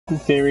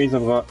series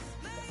I've got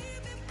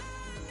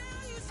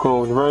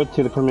called Road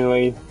to the Premier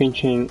League,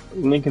 featuring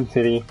Lincoln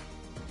City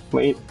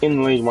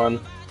in League One.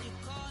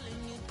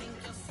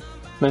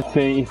 Let's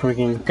see if we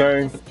can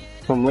go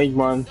from League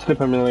One to the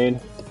Premier League,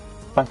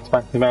 back to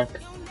back to back.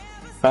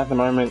 But at the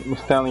moment, we're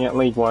starting at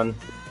League One,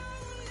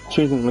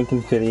 choosing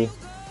Lincoln City.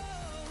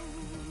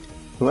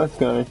 So let's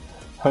go.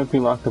 Hope you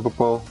like the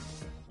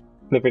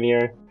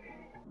video.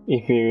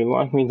 If you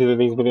like me to do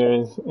these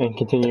videos and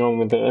continue on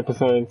with the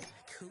episodes,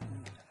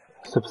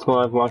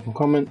 subscribe, like and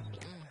comment.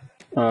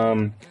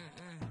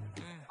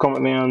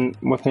 Comment down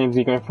what teams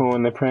you go for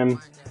in the Prem.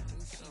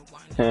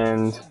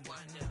 And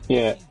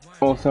yeah,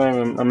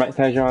 also Matt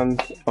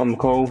Tajan's on the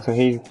call, so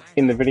he's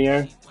in the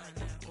video.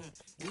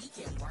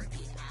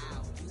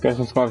 Go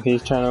subscribe to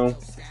his channel.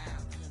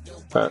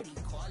 But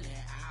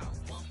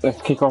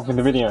let's kick off with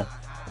the video.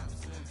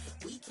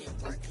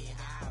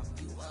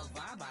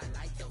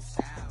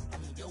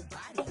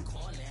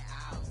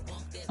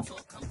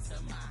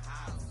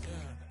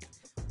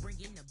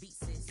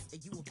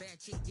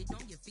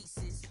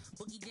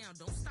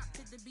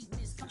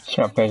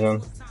 Shut up,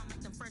 Tajan.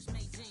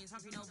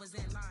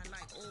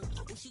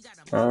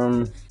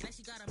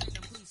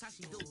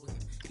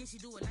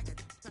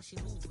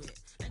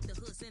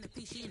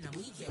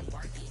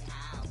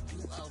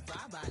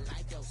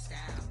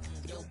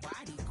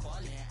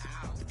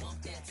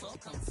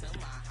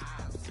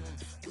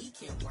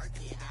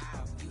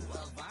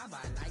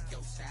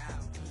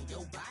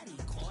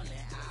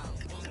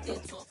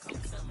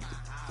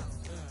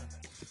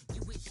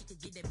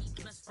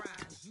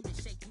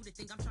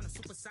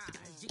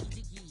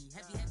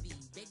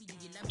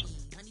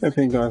 Hope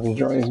you guys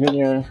enjoy this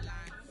video.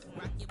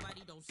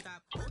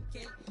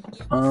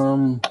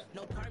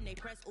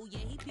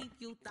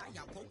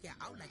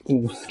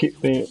 We'll skip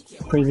the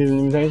preseason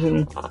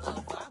invitation.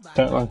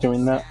 Don't like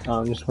doing that.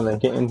 I'm just gonna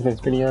get into this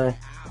video.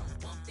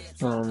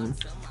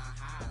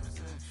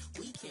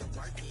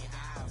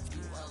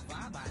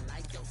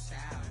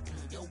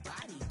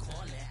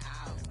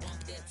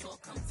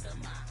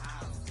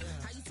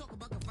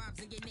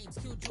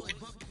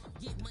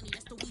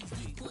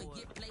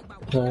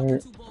 So,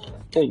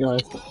 hey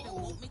guys,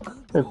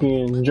 hope you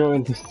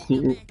enjoyed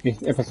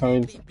this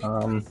episode.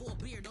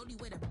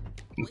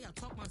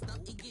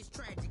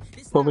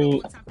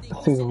 Probably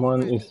season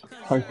 1 is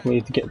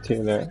hopefully to get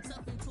to the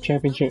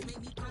championship.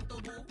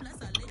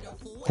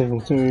 Season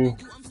 2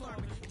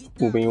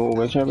 will be all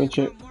the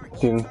championship.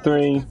 Season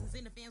 3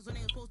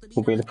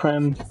 will be the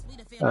Prem,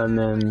 and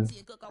then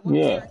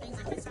yeah,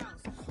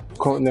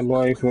 comment down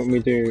below if you want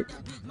me to do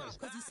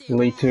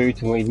League 2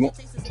 to League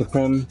to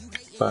Prem.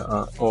 But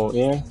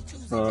yeah.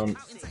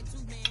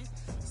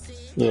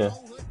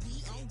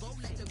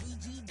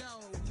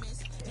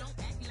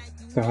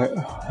 So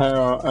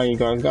how are you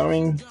guys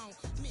going?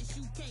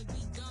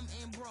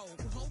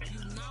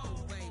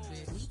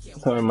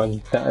 So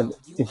my dad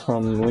is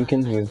from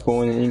Lincoln. He was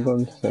born in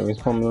England, so he's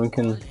from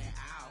Lincoln.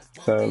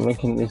 So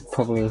Lincoln is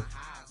probably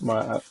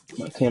my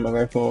team I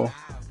go for.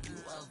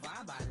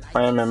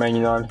 I am a Man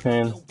United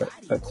fan,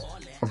 but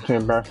I'm too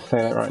embarrassed to say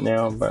that right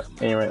now. But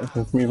anyway,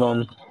 let's move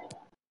on.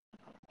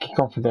 Kick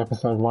off with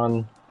episode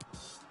 1.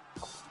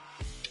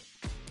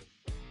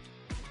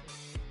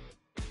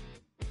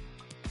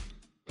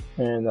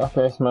 And our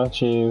first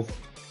match is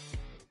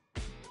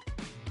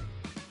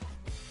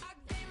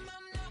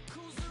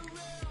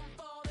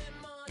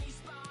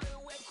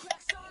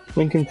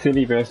Lincoln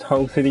City vs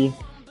Hull City.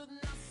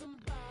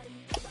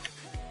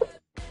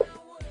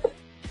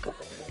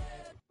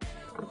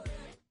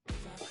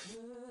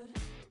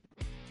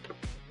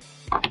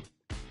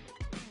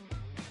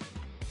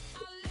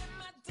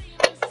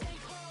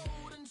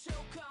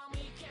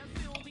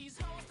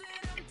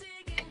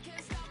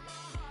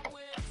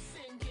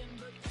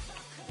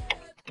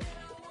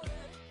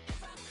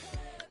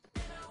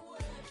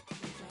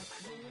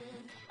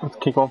 Let's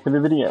kick off with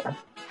the video.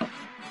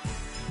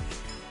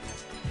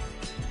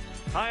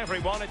 Hi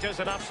everyone, it is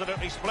an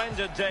absolutely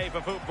splendid day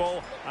for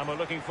football and we're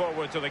looking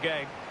forward to the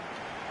game.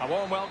 A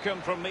warm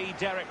welcome from me,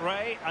 Derek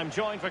Ray. I'm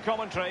joined for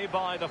commentary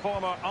by the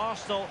former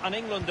Arsenal and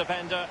England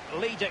defender,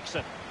 Lee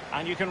Dixon.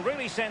 And you can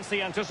really sense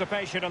the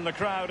anticipation in the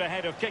crowd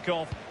ahead of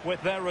kickoff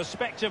with their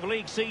respective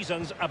league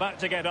seasons about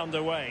to get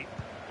underway.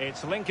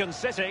 It's Lincoln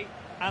City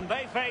and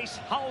they face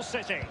Hull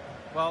City.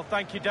 Well,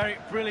 thank you, Derek.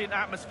 Brilliant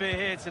atmosphere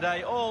here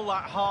today. All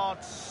that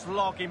hard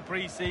slog in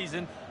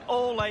pre-season,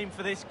 all aim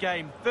for this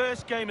game.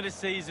 First game of the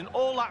season,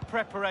 all that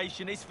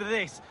preparation is for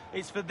this.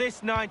 It's for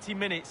this 90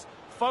 minutes.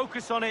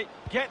 Focus on it,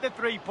 get the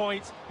 3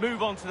 points,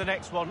 move on to the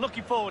next one.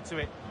 Looking forward to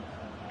it.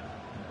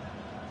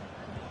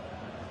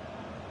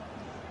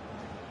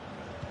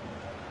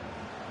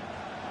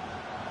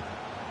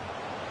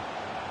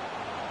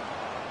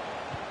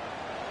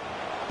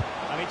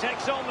 And he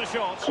takes on the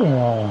shot.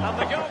 And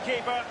the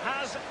goalkeeper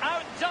has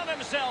outdone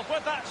himself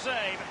with that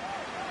save.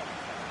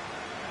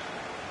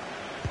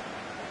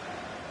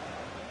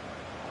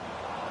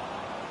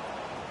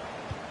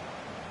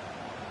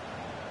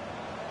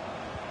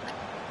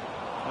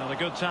 Well, a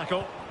good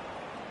tackle.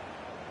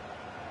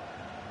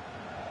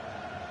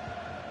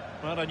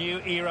 Well, a new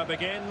era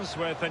begins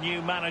with a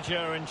new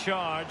manager in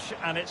charge,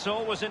 and it's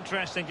always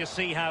interesting to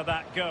see how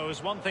that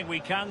goes. One thing we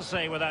can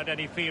say without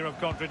any fear of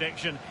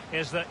contradiction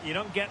is that you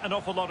don't get an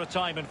awful lot of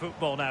time in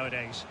football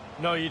nowadays.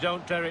 No, you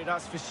don't, Derek,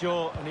 that's for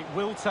sure. And it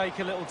will take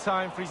a little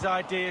time for his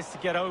ideas to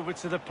get over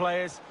to the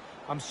players.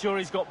 I'm sure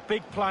he's got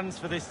big plans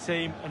for this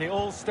team, and it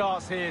all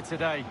starts here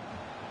today.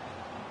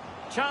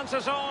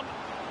 Chances on.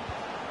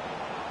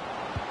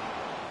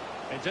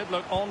 It did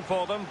look on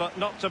for them, but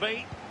not to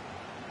be.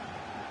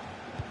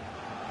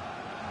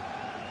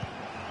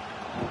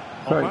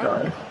 Sorry,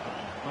 guys.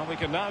 Well, we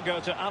can now go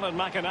to Alan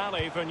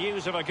McInally for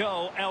news of a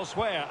goal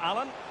elsewhere.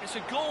 Alan? It's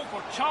a goal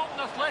for Charlton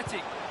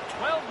Athletic.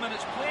 12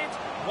 minutes played,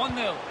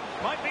 1-0.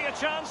 Might be a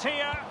chance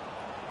here.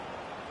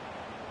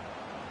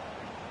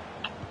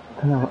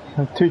 No, I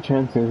had 2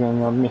 chances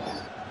and I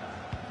missed.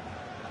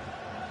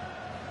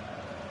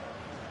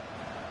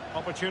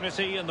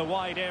 Opportunity in the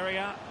wide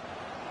area.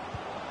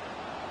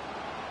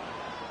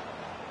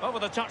 Over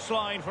the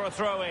touchline for a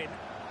throw-in.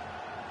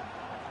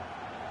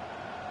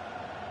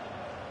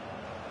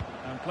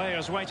 And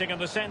players waiting in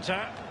the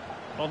centre.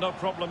 Well, no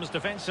problems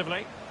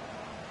defensively.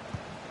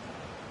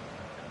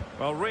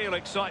 Well, real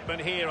excitement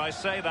here, I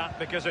say that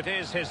because it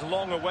is his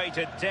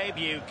long-awaited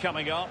debut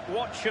coming up.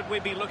 What should we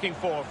be looking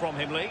for from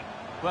him, Lee?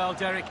 Well,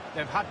 Derek,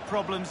 they've had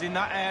problems in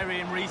that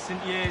area in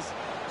recent years,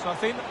 so I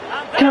think...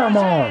 And Come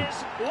on!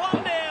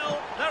 1-0.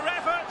 Their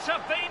efforts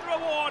have been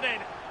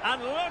rewarded.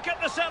 And look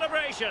at the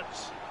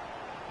celebrations.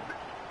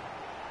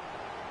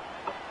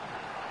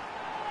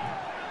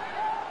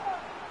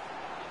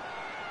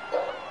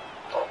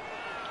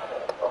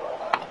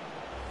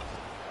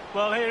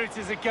 Well, here it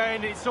is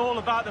again. It's all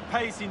about the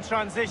pace in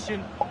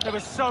transition. They were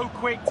so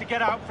quick to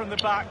get out from the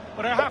back.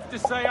 But I have to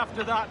say,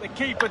 after that, the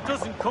keeper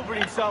doesn't cover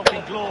himself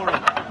in glory.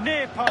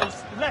 Near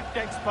post, left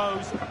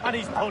exposed, and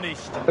he's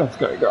punished. Let's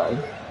go, guys.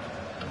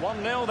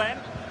 1-0 then.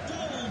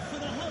 Goal for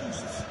the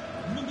hosts,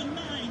 number 9,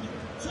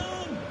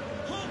 Tom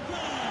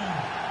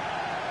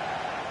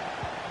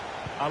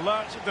Hopper.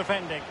 Alert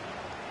defending.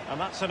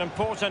 And that's an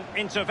important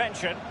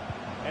intervention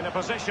in a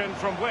position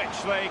from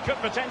which they could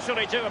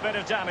potentially do a bit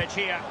of damage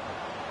here.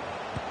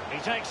 He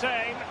takes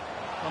aim.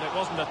 Well, it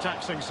wasn't a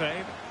taxing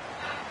save.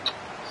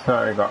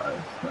 Sorry, guys.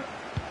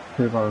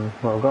 2-1,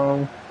 well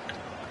gone.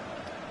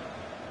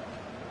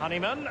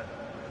 Honeyman.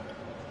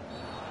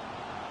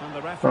 And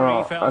the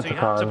referee felt he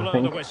had to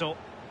blow the whistle.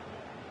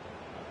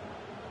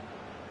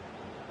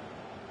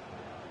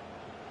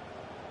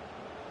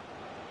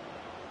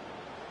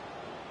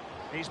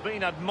 He's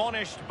been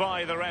admonished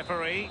by the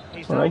referee.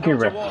 He's now got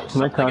to walk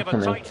something of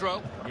a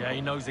tightrope. Yeah, he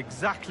knows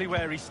exactly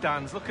where he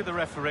stands. Look at the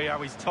referee, how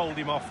he's told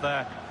him off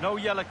there. No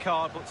yellow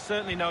card, but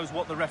certainly knows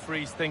what the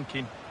referee's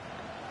thinking.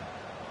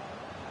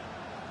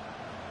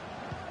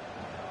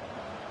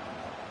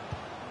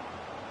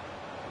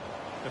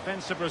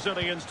 Defensive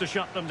Brazilians to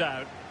shut them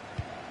down.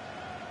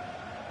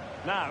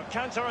 Now,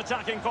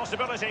 counter-attacking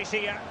possibilities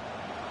here.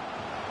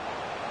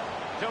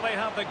 Do they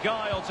have the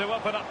guile to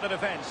open up the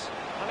defence?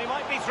 And he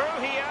might be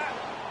through here.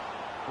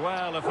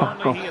 Well, if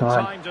only he had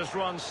timed his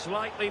run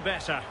slightly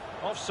better.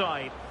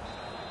 Offside.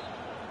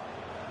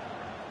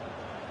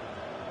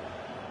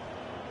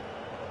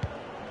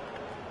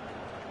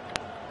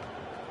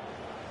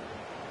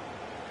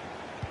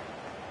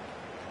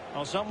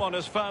 Well, someone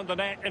has found the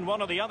net in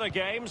one of the other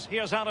games.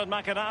 Here's Alan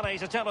McInally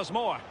to tell us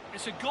more.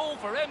 It's a goal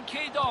for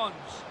MK Dons.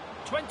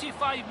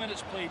 25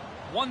 minutes played,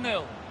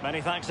 1-0. Many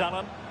thanks,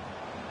 Alan.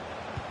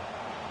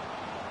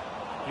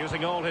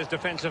 Using all his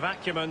defensive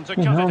acumen to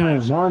cut it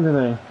out.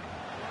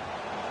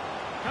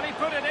 Can he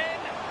put it in?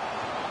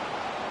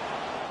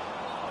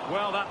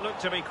 Well, that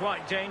looked to be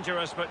quite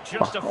dangerous, but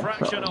just a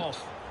fraction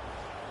off.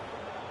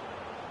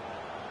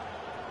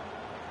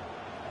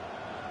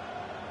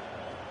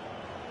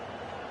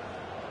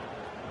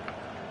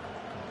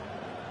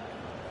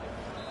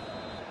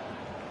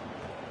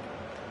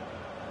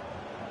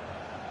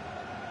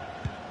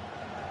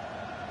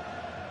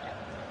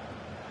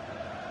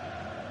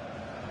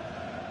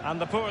 And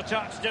the poor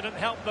touch didn't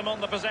help them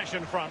on the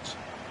possession front.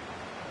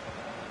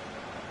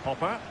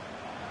 Hopper.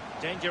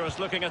 Dangerous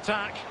looking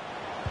attack.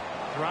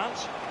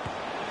 Grant.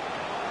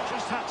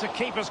 Just had to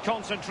keep his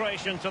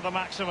concentration to the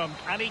maximum,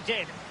 and he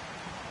did.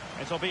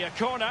 It'll be a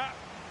corner.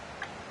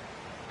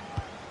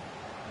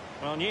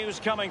 Well, news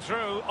coming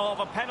through of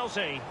a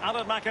penalty.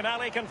 Alan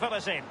McInally can fill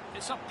us in.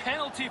 It's a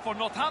penalty for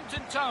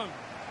Northampton Town.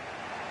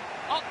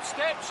 Up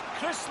steps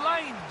Chris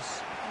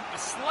Lines. A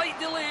slight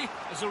delay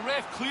as the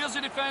ref clears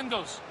the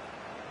defenders.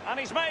 And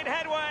he's made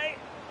headway.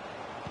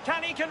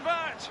 Can he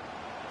convert?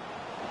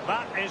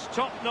 That is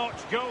top-notch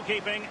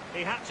goalkeeping.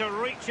 He had to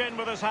reach in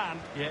with his hand.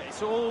 Yeah,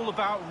 it's all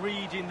about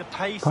reading the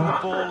pace of the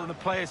ball and the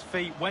player's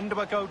feet. When do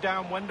I go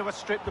down? When do I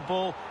strip the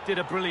ball? Did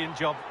a brilliant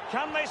job.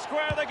 Can they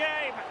square the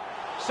game?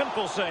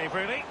 Simple save,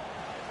 really.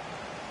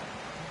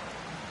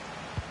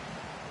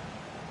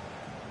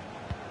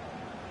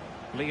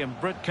 Liam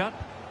Bridcut.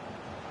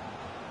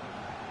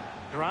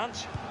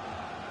 Grant.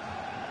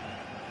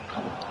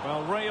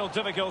 Well, real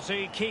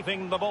difficulty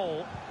keeping the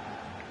ball.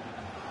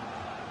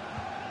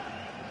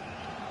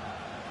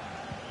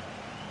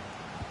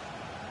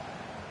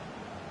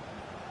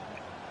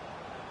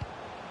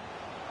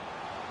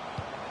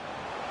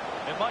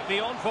 Might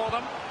be on for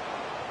them.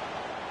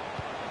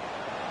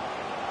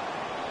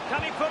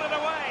 Can he put it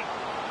away?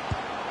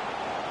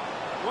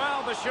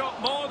 Well, the shot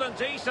more than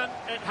decent.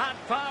 It had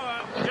power,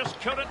 just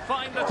couldn't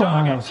find the Oh, that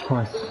target. was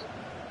close.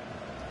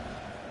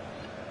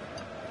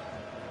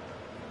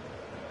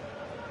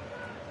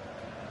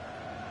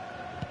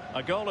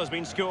 A goal has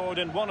been scored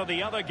in one of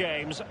the other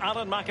games.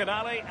 Alan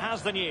McInally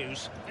has the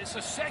news. It's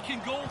a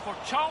second goal for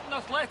Charlton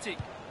Athletic.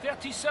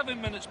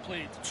 37 minutes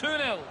played.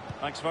 2-0.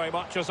 Thanks very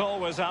much as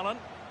always, Alan.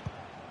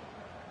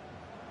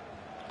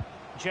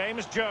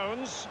 James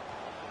Jones.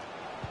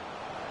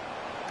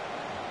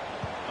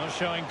 Oh,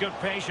 showing good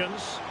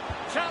patience.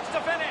 Chance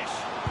to finish.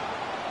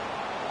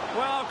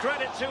 Well,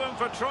 credit to him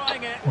for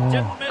trying it.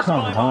 Didn't Oh, miss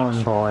come by on,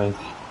 much. boys.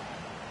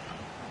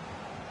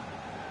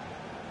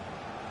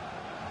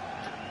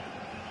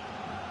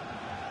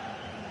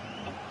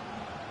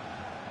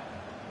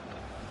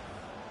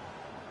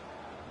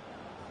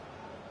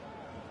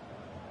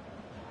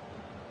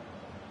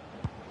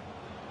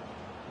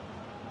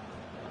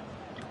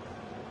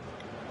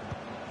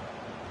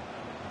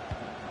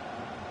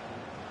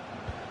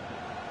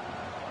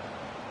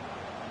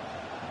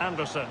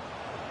 Anderson.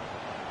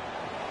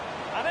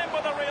 And in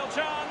with a real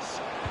chance.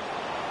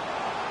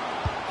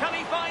 Can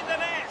he find the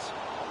net?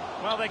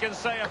 Well, they can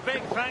say a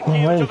big thank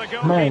you to the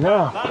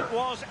goalkeeper. That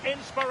was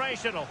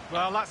inspirational.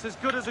 Well, that's as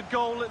good as a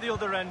goal at the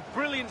other end.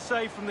 Brilliant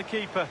save from the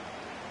keeper.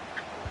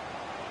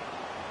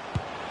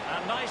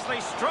 And nicely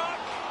struck.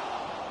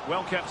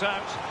 Well kept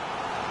out.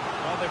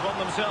 Well, they've won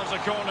themselves a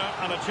corner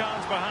and a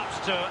chance perhaps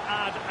to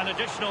add an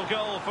additional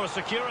goal for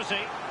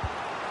security.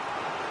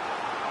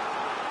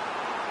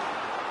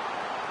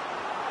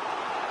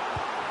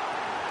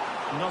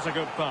 Not a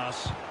good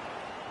pass.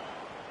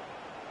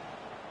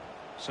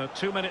 So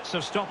 2 minutes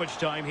of stoppage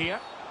time here.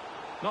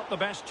 Not the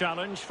best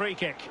challenge. Free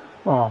kick.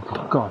 Oh,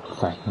 for God's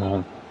sake,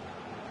 man.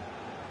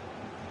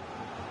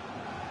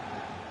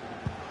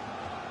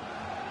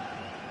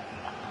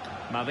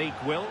 Malik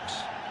Wilkes.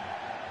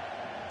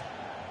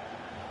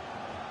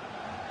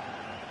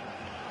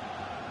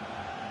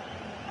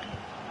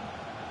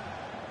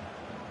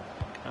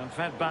 And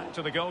fed back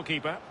to the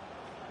goalkeeper.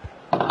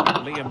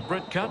 Liam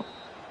Bridcut.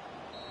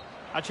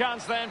 A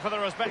chance then for the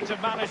respective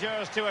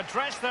managers to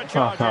address their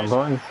charges.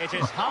 It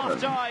is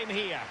half-time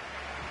here.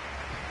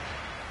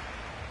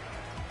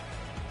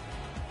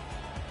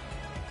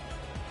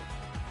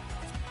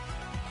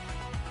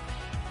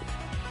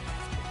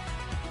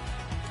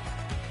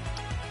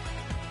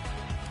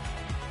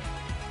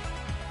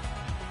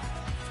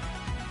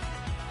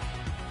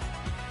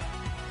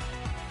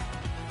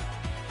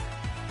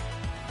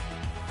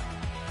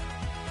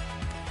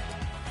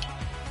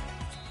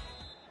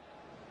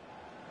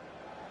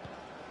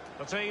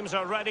 The teams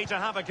are ready to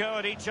have a go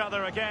at each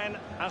other again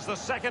as the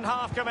second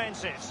half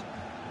commences.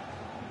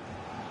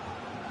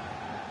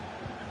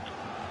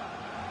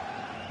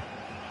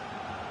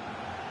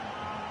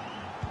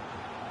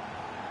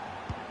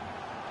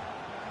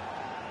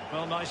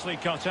 Well, nicely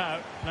cut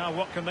out. Now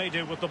what can they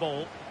do with the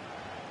ball?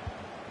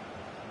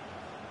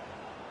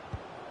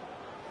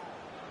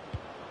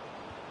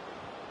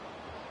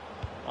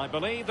 I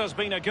believe there's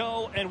been a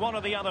goal in one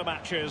of the other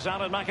matches.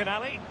 Alan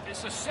McInally.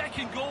 It's a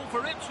second goal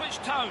for Ipswich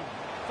Town.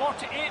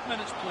 48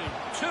 minutes played.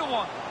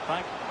 2-1.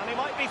 And he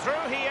might be through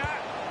here.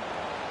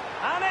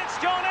 And it's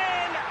gone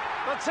in.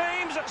 The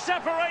team's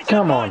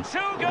separated by 2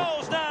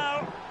 goals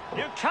now.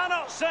 You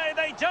cannot say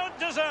they don't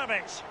deserve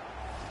it.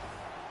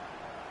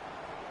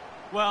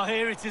 Well,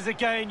 here it is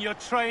again. You're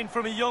trained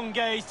from a young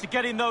age to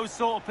get in those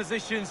sort of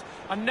positions,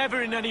 and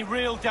never in any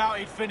real doubt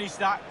he'd finish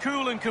that.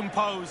 Cool and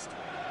composed.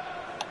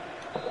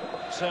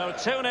 So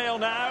 2-0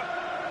 now.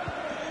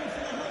 Goal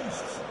for the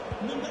hosts,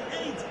 number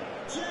 8,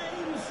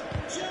 James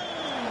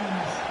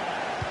Jones.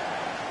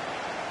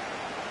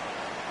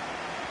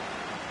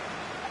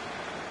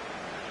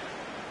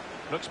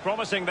 Looks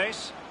promising,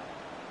 this.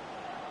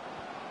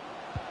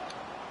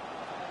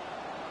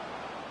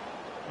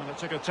 Well, it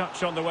took a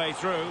touch on the way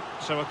through,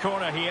 so a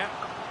corner here.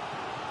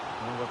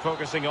 Well, we're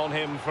focusing on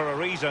him for a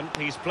reason.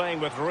 He's playing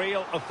with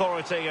real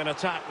authority and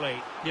attack, Lee.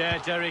 Yeah,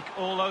 Derek,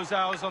 all those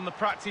hours on the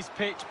practice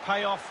pitch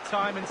pay off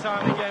time and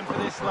time again for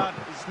this lad.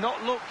 It's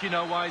not luck, you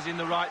know, why he's in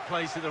the right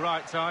place at the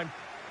right time.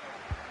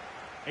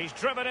 He's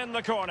driven in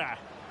the corner.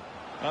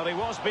 Well, he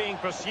was being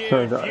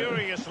pursued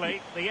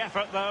furiously. The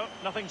effort, though,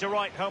 nothing to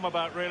write home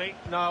about, really.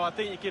 No, I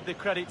think you give the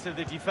credit to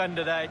the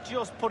defender there.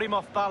 Just put him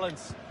off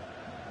balance.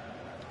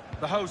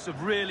 The hosts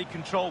have really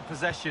controlled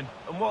possession,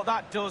 and what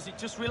that does, it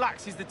just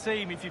relaxes the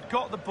team. If you've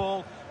got the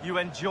ball, you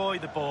enjoy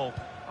the ball,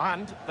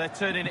 and they're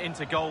turning it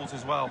into goals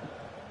as well.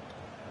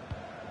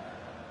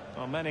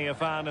 Well, many a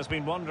fan has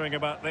been wondering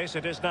about this.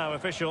 It is now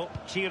official.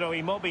 Ciro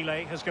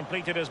Immobile has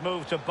completed his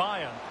move to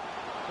Bayern.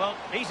 Well,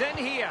 he's in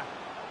here.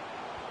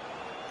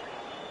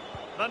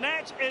 The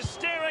net is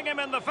staring him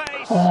in the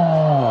face.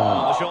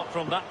 The shot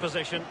from that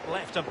position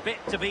left a bit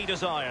to be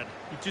desired.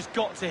 You've just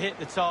got to hit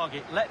the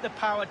target. Let the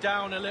power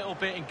down a little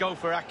bit and go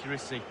for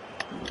accuracy.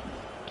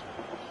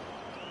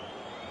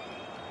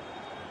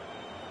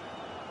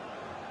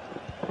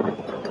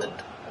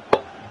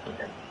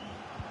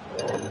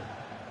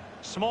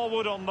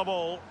 Smallwood on the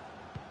ball.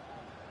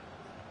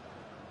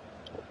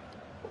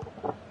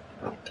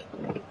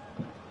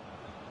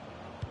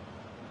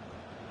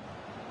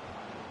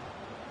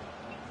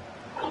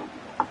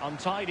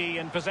 Untidy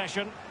in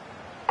possession.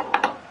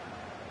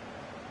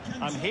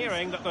 I'm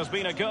hearing that there's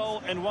been a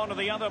goal in one of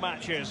the other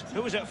matches.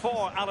 Who is it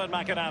for, Alan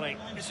McInally?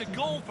 It's a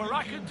goal for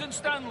Accrington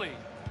Stanley.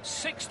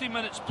 60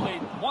 minutes played,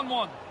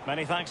 1-1.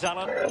 Many thanks,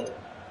 Alan.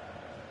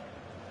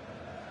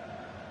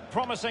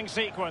 Promising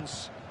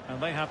sequence. And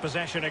they have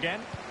possession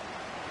again.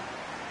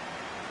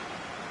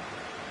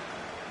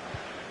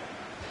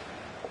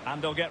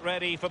 And they'll get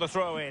ready for the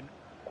throw-in.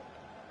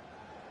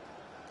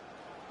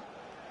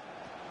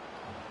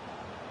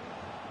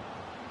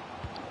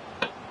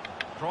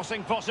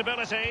 Crossing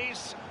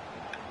possibilities.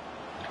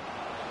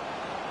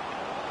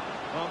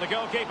 Well, the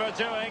goalkeeper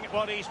doing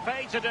what he's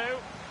paid to do.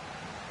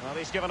 Well,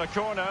 he's given a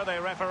corner,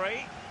 the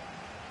referee.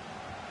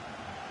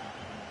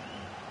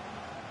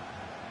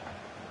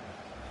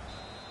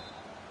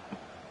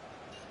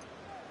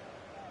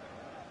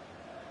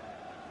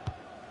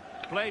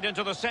 Played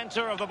into the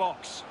centre of the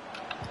box.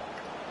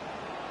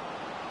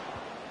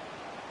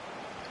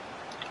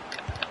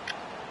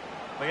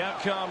 The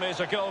outcome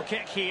is a goal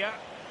kick here.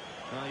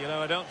 Well, you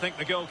know, I don't think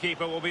the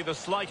goalkeeper will be the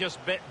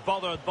slightest bit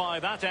bothered by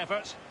that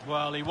effort.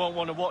 Well, he won't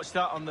want to watch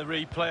that on the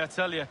replay, I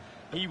tell you.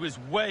 He was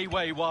way,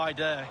 way wide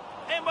there.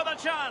 In with a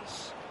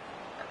chance.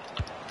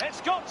 It's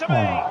got to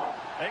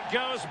be. It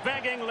goes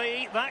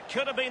beggingly. That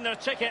could have been their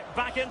ticket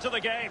back into the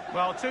game.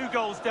 Well, 2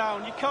 goals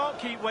down. You can't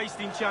keep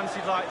wasting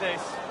chances like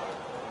this.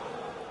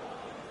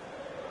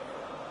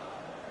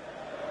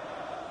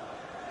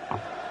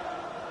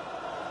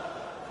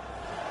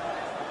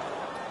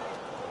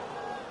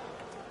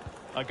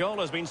 A goal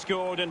has been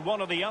scored in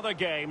one of the other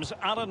games.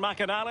 Alan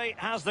McInally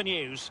has the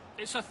news.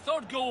 It's a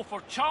third goal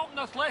for Charlton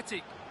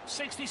Athletic.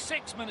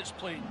 66 minutes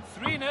played,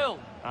 3-0.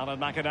 Alan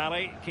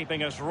McInally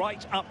keeping us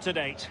right up to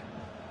date.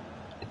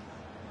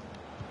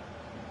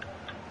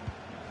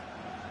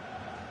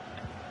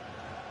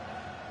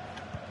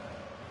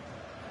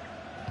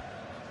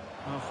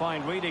 A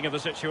fine reading of the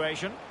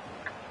situation.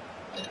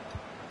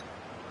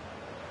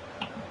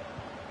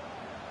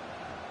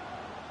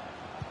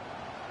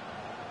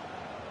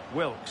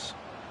 Wilkes.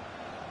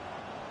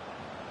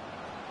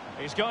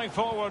 He's going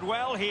forward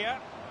well here.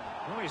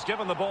 Oh, he's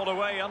given the ball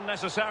away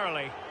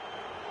unnecessarily.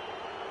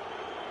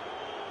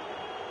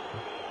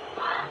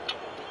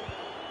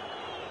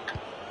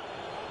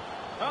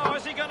 Oh,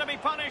 is he going to be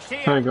punished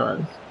here? Sorry,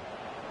 guys.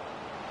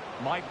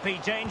 Might be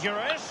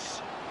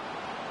dangerous.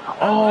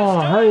 Oh,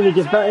 how did he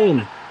get that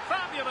in?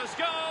 Fabulous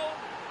goal.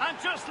 And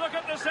just look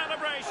at the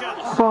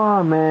celebrations.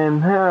 Oh, man,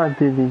 how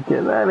did he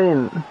get that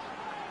in?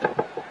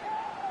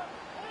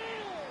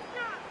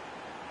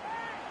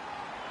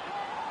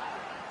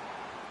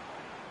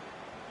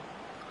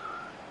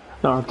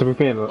 No, to be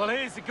fair, Well,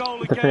 here's the goal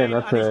to be again,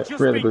 fair, that's and he's a just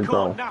really been good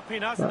caught goal.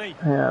 napping, hasn't he?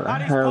 How the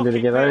Had his hell did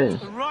he pocket get that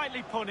picked, in?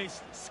 rightly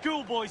punished.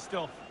 Schoolboy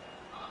stuff.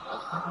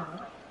 Oh,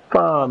 The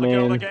goal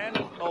man. again,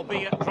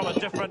 albeit from a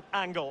different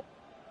angle.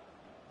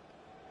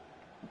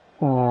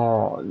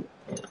 Oh,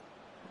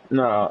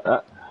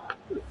 no.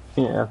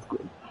 Yeah, that's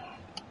good.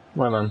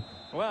 Well done.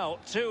 Well,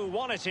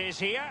 2-1 it is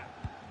here.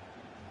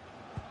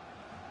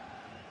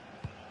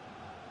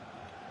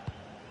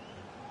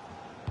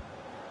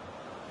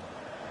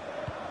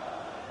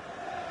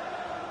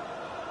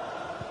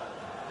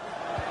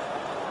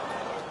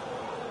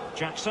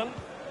 Jackson.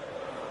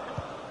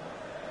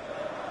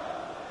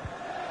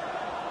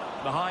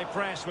 The high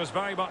press was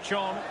very much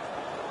on.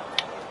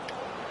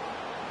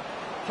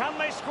 Can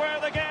they square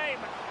the game?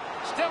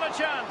 Still a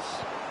chance.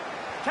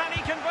 Can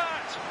he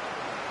convert?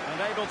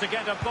 And able to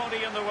get a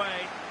body in the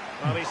way.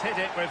 Well, he's hit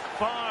it with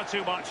far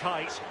too much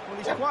height. Well,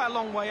 he's quite a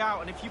long way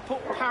out, and if you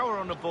put power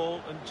on the ball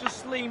and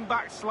just lean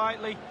back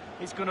slightly,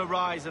 it's going to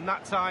rise, and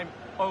that time,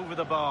 over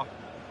the bar.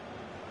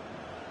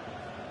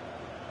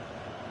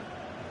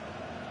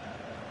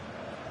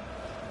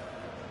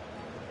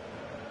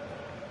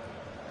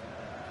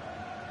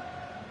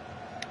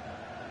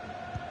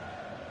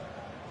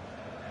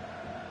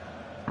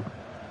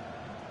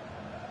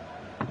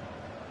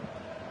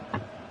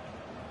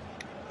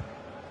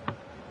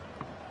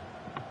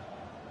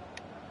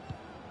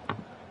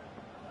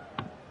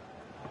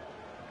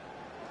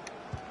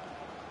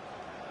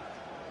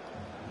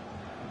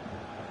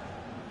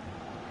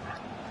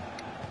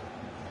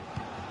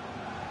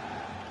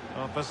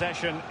 Well,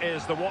 possession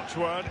is the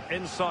watchword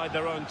inside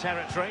their own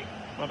territory.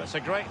 Well, it's a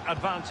great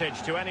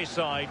advantage to any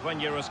side when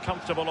you're as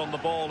comfortable on the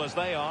ball as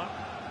they are.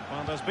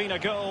 Well, there's been a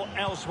goal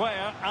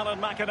elsewhere. Alan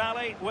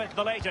McInally with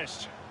the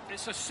latest.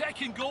 It's a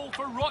second goal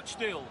for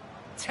Rochdale.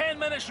 10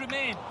 minutes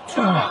remain.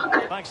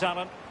 2-1. Thanks,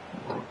 Alan.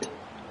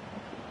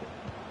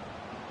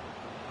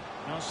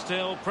 Well,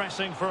 still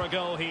pressing for a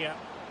goal here.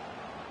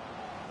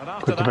 But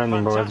after Good that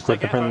defending, boys.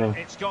 fantastic Good defending. effort,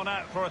 it's gone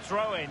out for a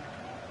throw-in.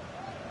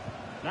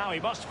 Now he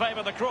must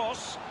favour the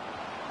cross.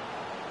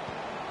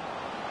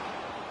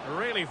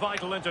 Really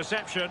vital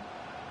interception.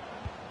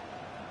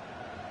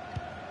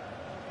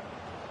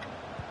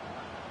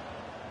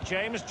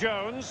 James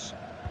Jones.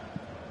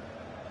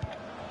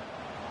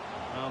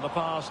 Well, the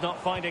pass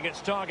not finding its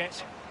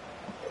target.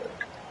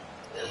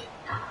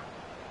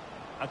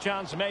 A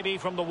chance maybe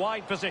from the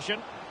wide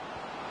position.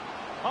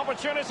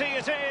 Opportunity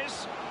it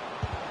is.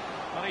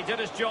 Well, he did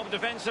his job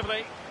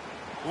defensively.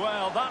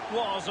 Well, that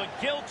was a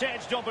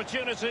gilt-edged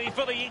opportunity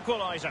for the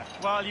equaliser.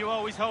 Well, you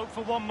always hope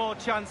for one more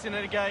chance in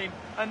a game,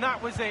 and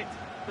that was it.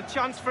 The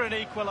chance for an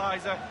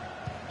equaliser.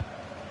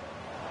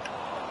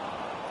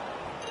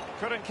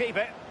 Couldn't keep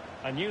it.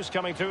 And news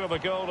coming through of a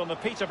goal on the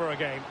Peterborough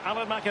game.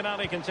 Alan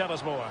McInally can tell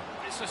us more.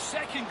 It's a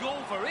second goal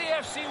for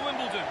AFC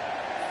Wimbledon.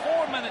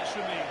 4 minutes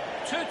remain.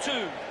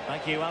 2-2.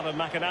 Thank you, Alan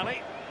McInally.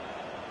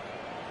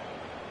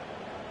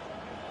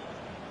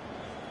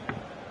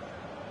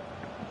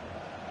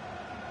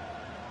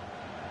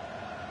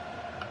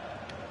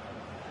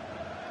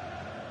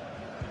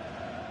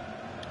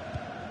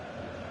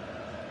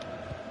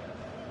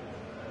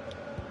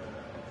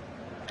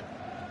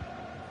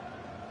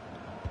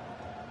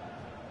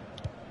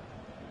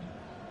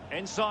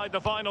 Inside the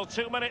final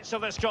 2 minutes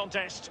of this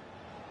contest.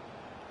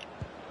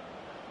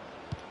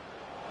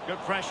 Good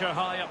pressure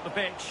high up the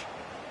pitch.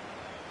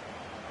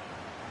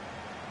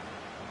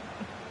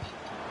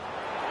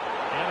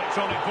 The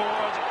electronic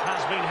board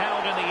has been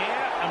held in the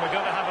air, and we're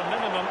going to have a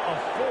minimum of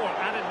 4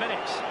 added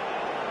minutes.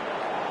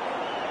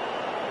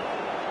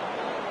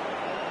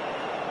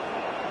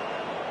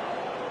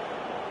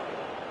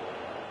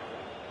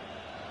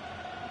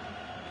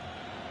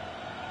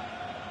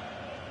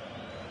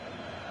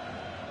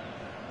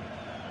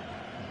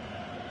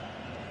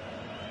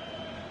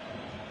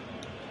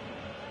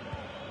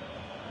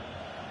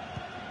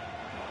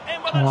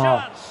 A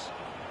chance.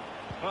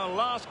 Well,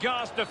 last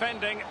gasp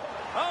defending.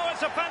 Oh,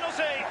 it's a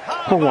penalty.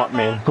 For what,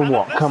 man? For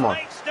what? Come on.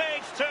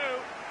 Stage 2.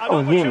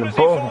 Oh, he's in the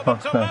ball, for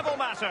fuck's sake. Level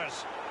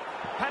matters.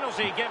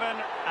 Penalty given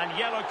and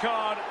yellow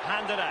card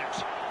handed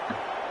out.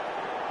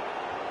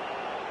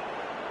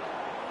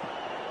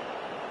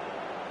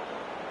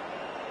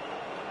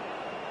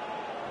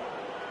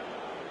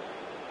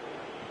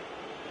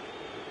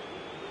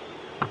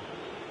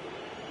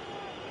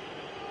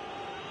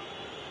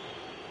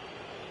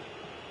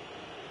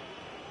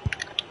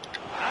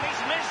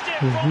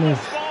 From the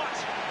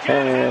spot.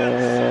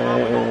 Well,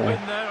 we won't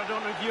win there. I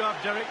don't know if you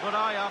have, Derek, but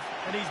I have.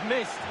 And he's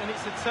missed, and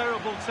it's a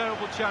terrible,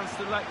 terrible chance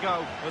to let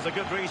go. There's a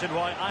good reason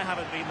why I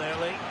haven't been there,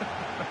 Lee.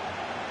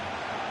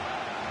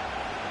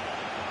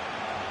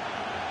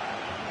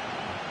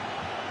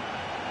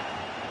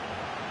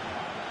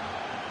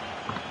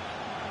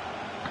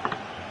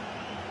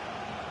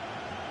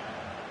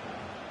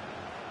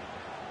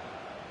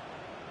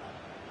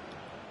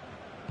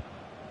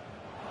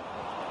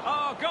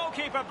 Oh,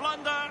 goalkeeper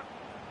blunder.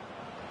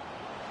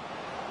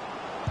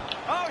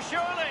 Oh,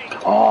 surely!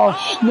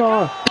 Oh,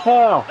 no!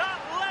 How? That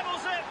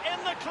levels it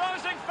in the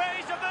closing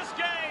phase of this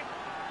game!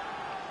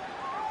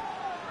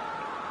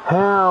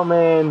 How,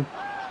 man?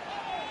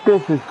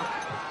 This is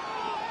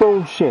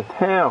bullshit.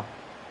 How?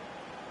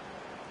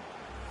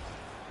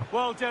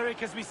 Well,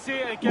 Derek, as we see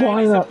it again,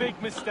 it's a big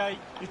mistake.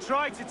 You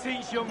try to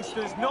teach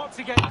youngsters not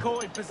to get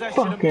caught in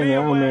possession and be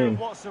aware of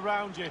what's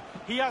around you.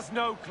 He has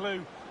no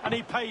clue, and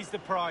he pays the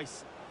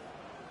price.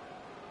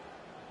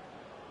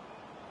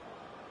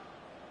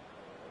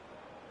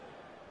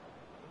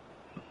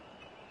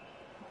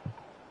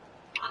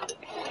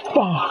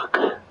 Fuck.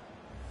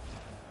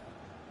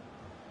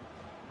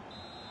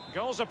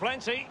 Goals are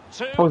plenty.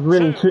 2-2. I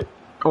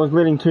was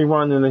leading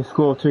 2-1 and they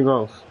scored 2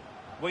 goals.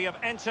 We have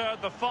entered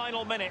the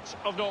final minute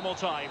of normal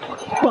time.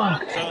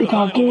 Fuck, So they the can't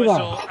final do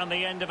whistle that. and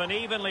the end of an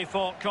evenly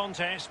fought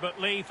contest,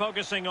 but Lee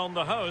focusing on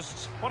the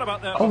hosts. What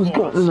about their I was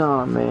performance? good.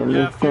 No, man.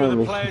 Yeah, a This few of game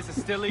the is players are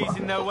still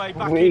easing their way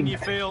back in, rigged. you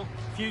feel.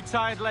 A few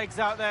tired legs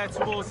out there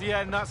towards the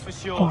end, that's for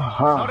sure.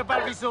 Uh-huh. Not a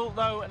bad result,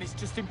 though, and it's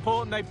just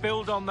important they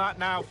build on that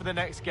now for the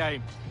next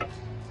game.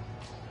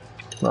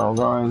 Well,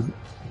 guys,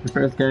 the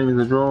first game is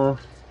a draw.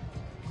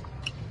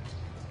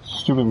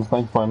 Stupid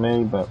mistakes by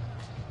me, but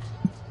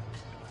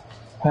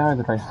how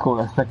did I score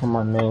that second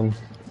one, man?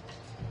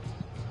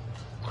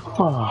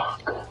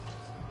 Fuck.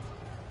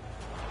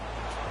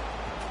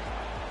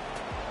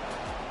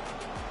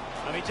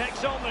 And he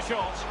takes on the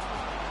shot.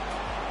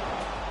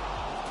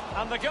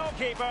 And the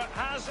goalkeeper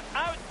has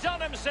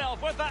outdone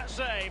himself with that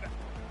save.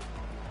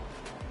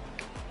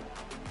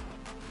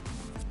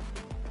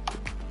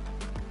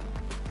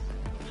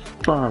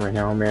 Sorry,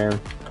 hell, man.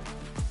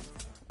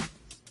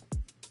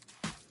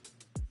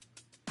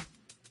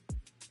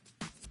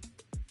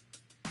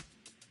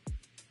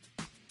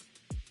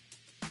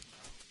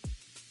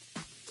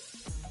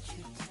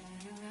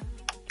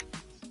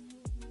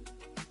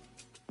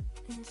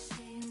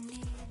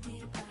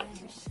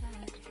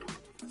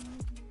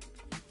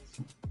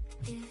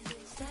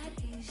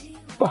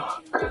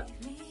 Fuck.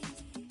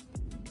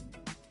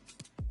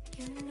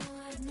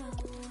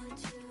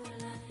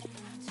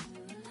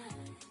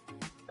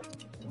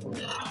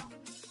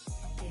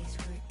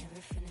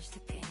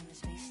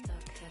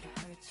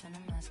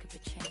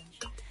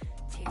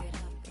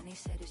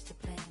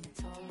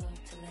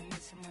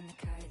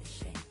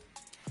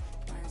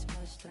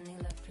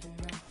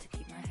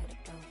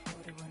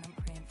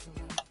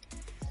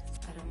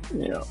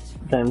 Yeah,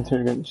 game 2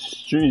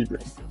 against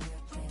Shrewsbury.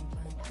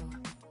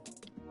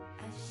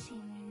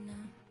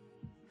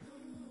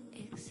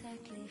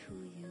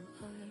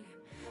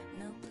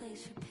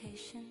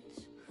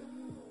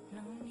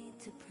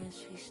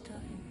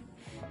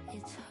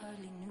 It's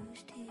hardly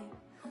news to you.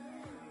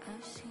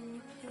 I've seen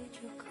you played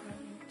your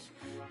cards.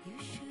 You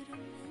should have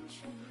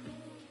mentioned me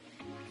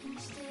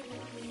instead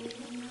of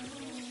leaving my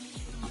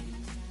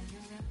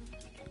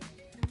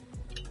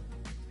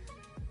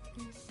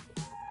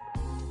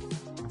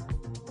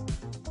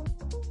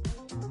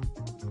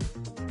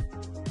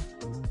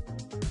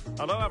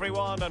Hello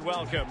everyone and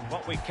welcome.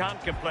 What we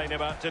can't complain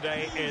about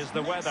today is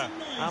the weather.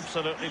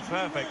 Absolutely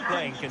perfect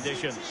playing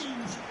conditions.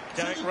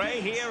 Derek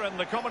Ray here in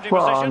the commentary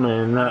position,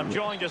 and I'm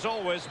joined as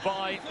always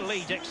by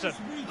Lee Dixon.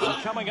 So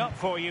coming up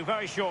for you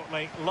very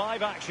shortly,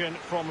 live action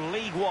from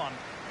League One.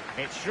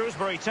 It's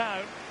Shrewsbury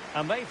Town,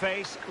 and they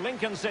face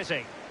Lincoln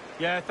City.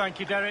 Yeah,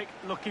 thank you, Derek.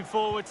 Looking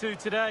forward to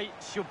today.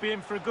 Should be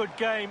in for a good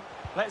game.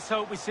 Let's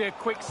hope we see a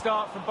quick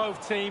start from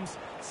both teams,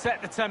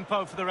 set the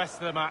tempo for the rest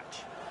of the match.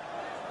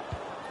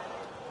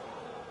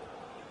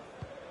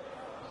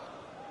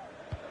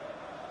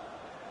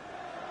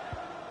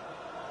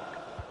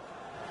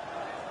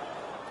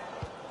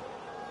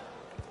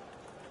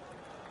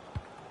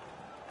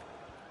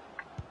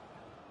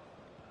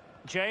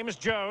 James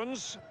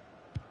Jones,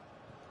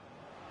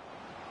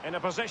 in a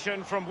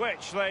position from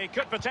which they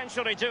could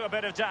potentially do a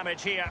bit of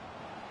damage here.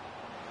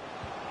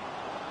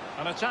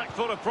 An attack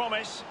full of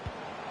promise.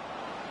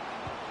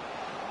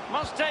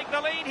 Must take the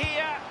lead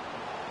here.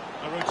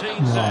 A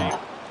routine save.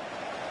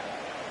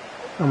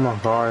 Oh my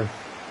God.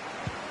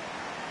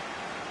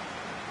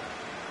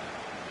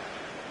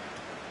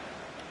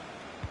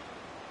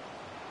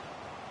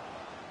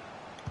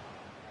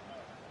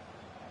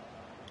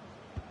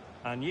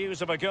 And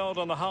news of a goal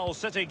on the Hull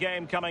City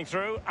game coming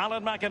through.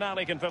 Alan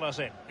McInally can fill us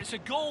in. It's a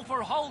goal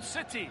for Hull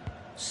City.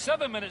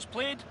 7 minutes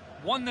played,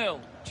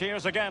 1-0.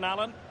 Cheers again,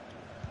 Alan.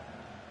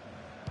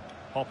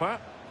 Hopper.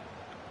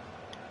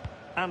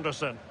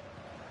 Anderson.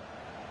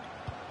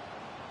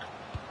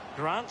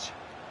 Grant.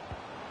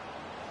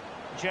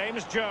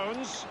 James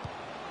Jones.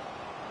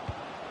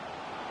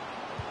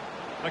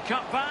 The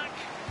cut back.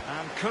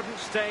 And couldn't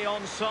stay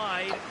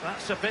onside.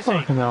 That's a pity.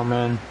 Fucking hell,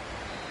 man.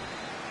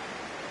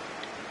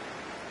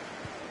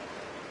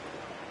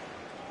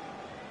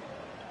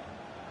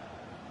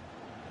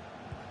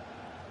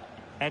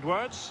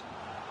 Edwards.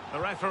 The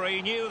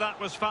referee knew that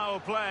was foul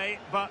play,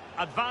 but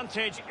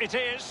advantage it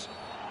is.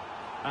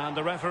 And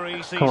the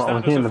referee sees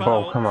that as a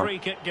foul, free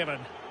kick given.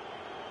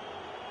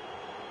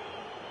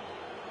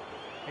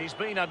 He's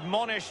been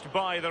admonished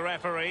by the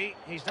referee.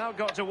 He's now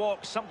got to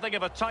walk something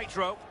of a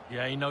tightrope.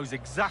 Yeah, he knows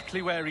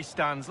exactly where he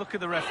stands. Look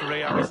at the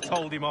referee, how he's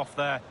told him off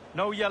there.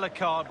 No yellow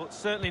card, but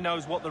certainly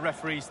knows what the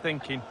referee's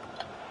thinking.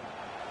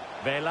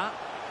 Vela.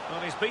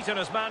 Well, he's beaten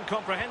his man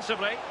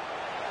comprehensively.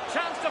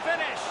 Chance to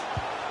finish.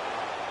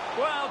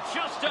 Well,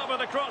 just over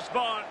the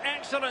crossbar.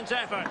 Excellent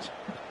effort.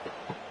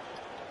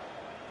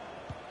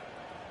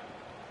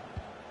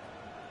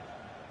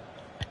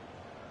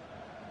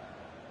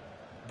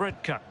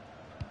 Bridcut.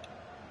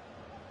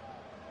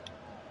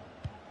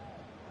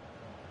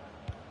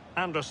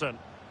 Anderson.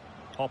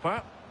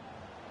 Hopper.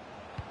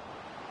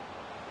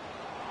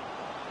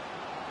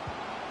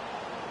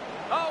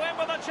 Oh, in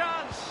with a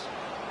chance.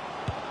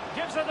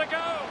 Gives it a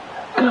go.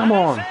 Come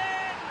on. 1-0.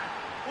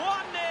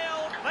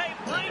 They've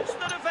breached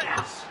the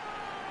defence.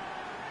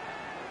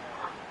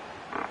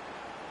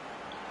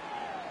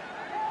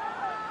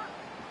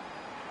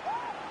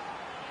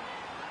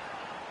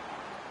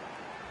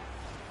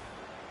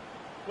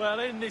 Well,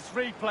 in this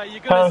replay, you're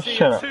going to see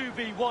a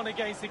 2v1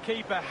 against the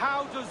keeper.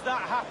 How does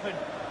that happen?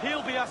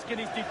 He'll be asking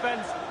his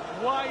defence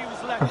why he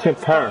was left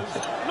exposed.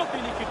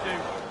 Nothing he could do.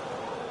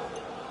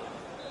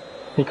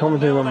 He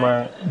commented on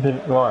my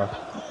live.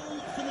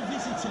 For the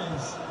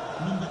visitors,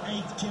 number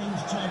 8,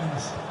 James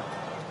Jones.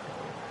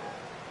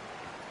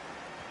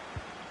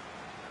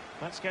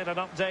 Let's get an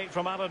update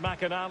from Alan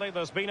McInally.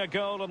 There's been a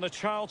goal in the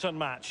Charlton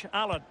match.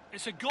 Alan.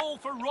 It's a goal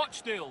for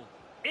Rochdale.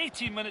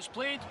 18 minutes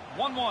played,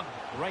 1-1.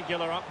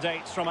 Regular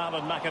updates from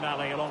Alan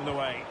McInally along the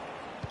way.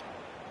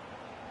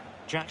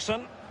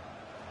 Jackson.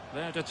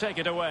 There to take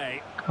it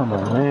away. Come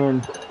on,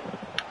 man.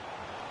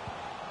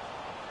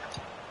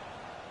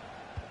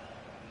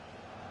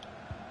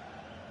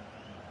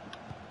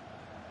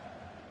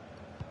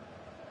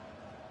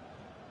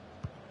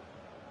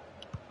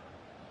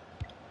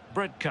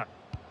 Bridcut.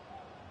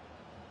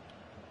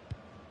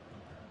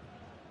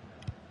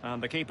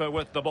 And the keeper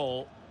with the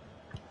ball.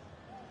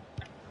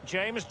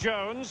 James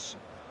Jones.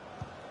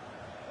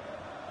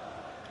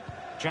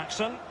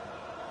 Jackson.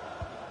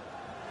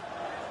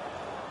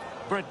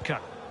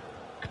 Bridcut.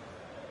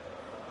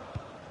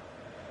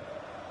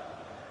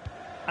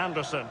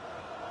 Anderson.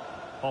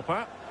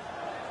 Hopper.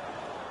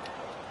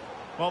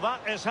 Well, that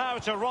is how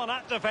to run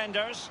at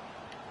defenders.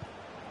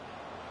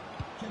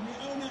 Can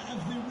the owner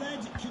of the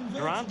red convertible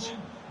Grant.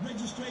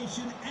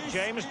 registration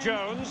James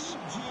Jones.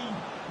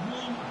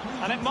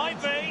 SNG1, And it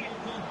might be.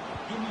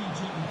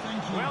 immediately.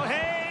 Thank you. Will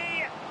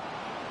he?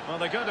 Well,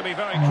 they're going to be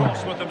very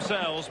cross with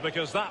themselves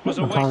because that was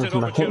a What the wasted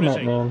time's my hitting that,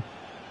 opportunity. man?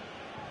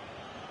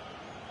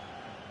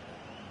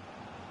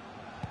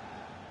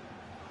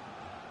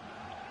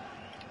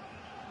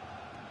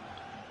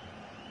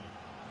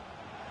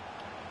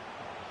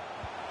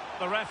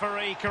 The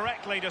referee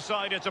correctly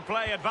decided to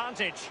play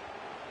advantage.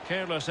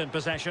 Careless in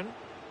possession.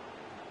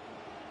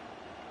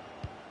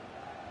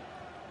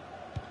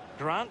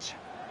 Grant.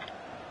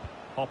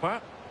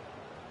 Hopper.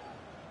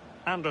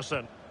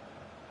 Anderson.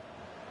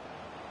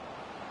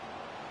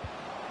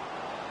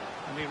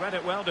 And he read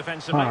it well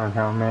defensively. Oh,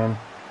 no, man.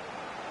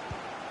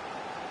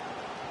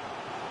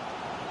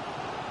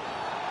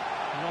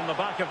 And on the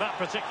back of that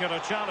particular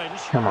challenge,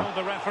 Come on. will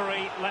the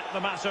referee let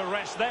the matter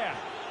rest there?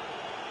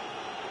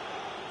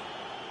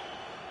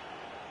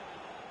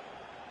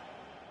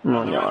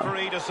 No, The no.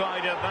 referee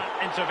decided that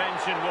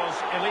intervention was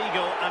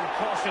illegal and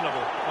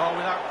cautionable. Oh,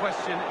 without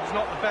question, it was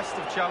not the best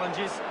of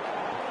challenges.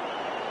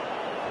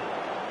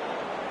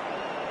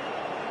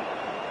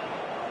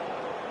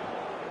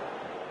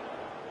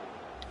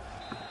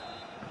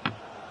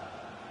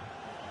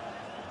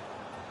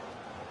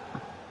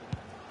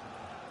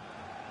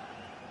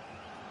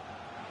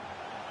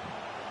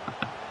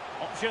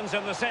 Options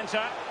in the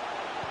centre.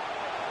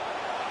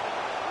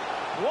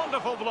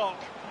 Wonderful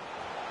block.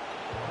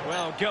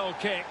 Well, goal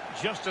kick,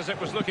 just as it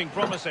was looking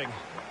promising.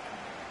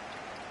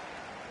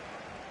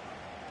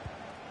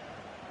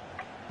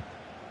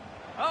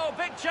 Oh,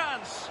 big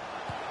chance.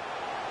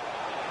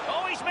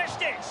 Oh, he's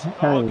missed it.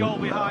 Oh, a Hey. goal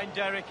behind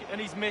Derek, and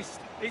he's missed.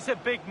 It's a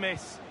big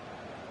miss.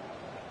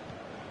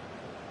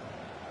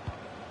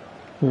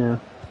 Yeah.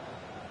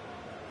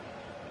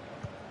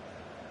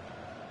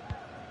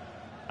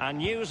 And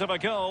news of a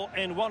goal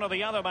in one of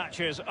the other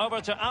matches.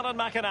 Over to Alan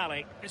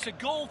McInally. It's a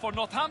goal for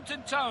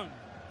Northampton Town.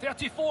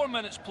 34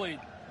 minutes played.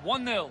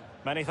 1-0.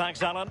 Many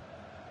thanks, Alan.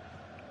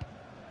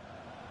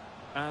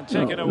 And No,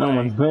 take it no away.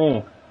 one's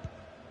there.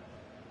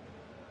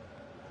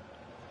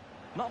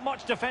 Not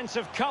much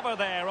defensive cover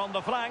there on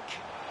the flank.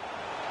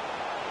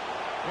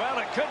 Well,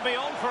 it could be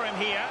on for him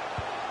here.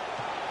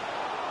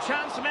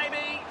 Chance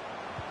maybe.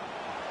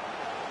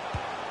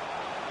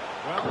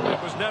 Well,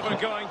 it was never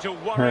going to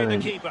worry the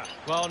keeper.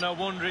 Well, no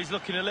wonder he's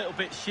looking a little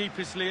bit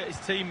sheepishly at his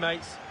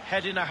teammates.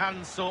 Head in a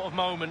hand sort of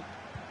moment.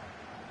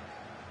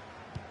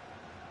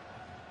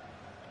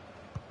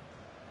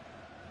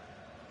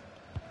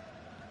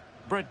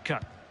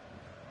 Bridcut.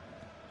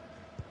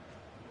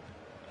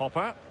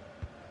 Hopper.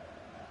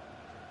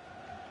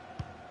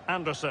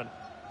 Anderson.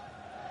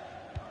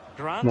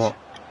 Grant. What?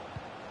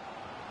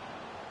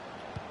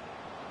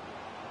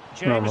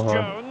 James No.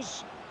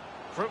 Jones.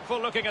 Fruitful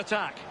looking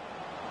attack.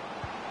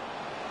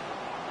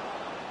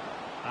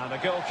 And a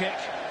goal kick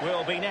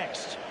will be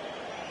next.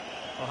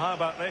 Well, how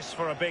about this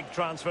for a big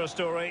transfer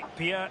story?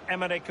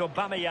 Pierre-Emerick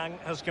Aubameyang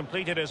has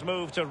completed his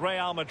move to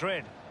Real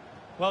Madrid.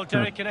 Well,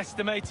 Derek, an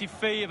estimated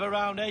fee of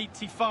around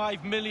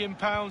 £85 million.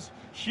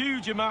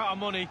 Huge amount of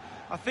money.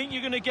 I think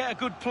you're going to get a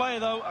good player,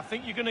 though. I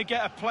think you're going to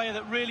get a player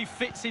that really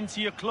fits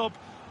into your club.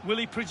 Will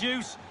he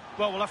produce?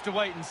 Well, we'll have to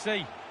wait and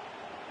see.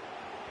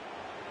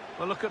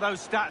 Well, look at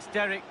those stats,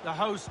 Derek. The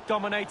hosts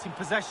dominating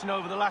possession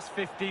over the last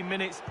 15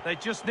 minutes. They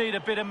just need a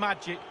bit of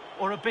magic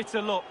or a bit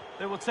of luck.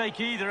 They will take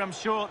either, I'm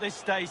sure, at this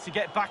stage to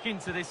get back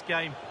into this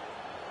game.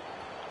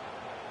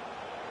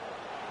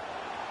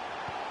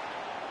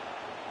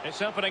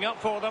 It's opening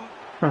up for them.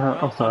 Uh-huh,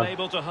 Well, offside.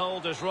 unable to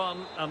hold his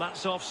run, and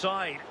that's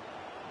offside.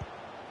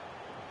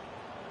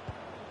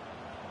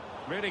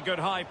 Really good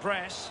high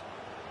press.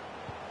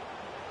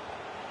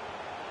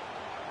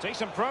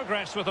 Decent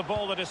progress with the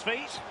ball at his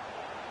feet.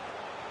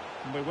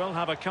 And we will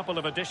have a couple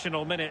of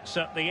additional minutes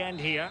at the end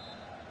here.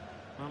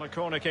 Well, a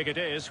corner kick it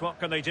is. What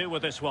can they do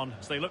with this one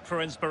as they look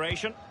for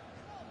inspiration?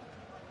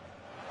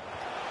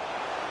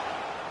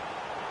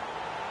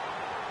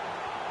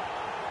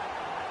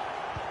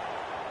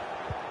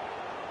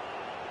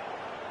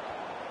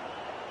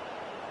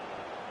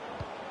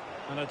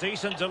 And a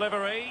decent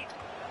delivery.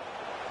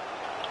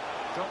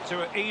 Got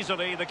to it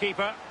easily, the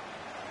keeper.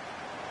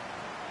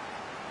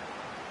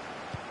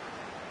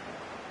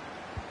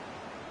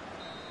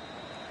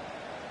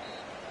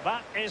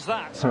 That is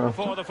that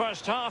for the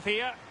first half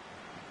here.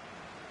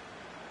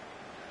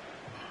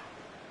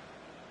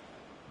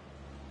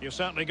 You've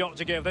certainly got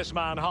to give this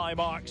man high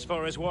marks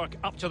for his work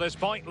up to this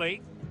point,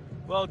 Lee.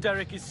 Well,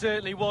 Derek, it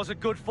certainly was a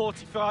good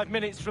 45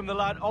 minutes from the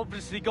lad.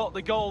 Obviously got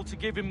the goal to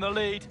give him the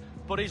lead,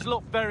 but he's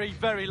looked very,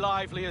 very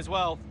lively as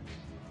well.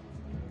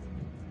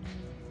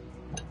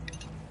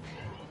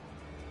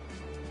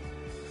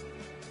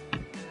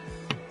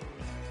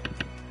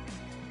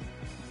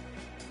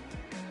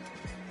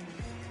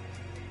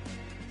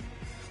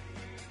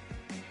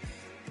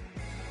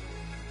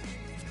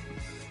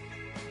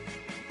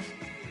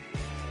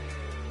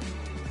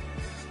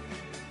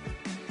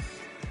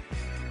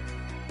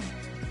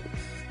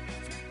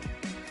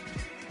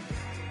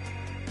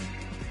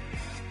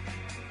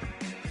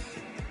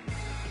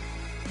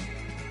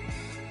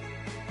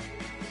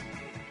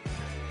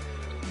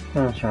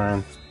 I'm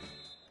trying.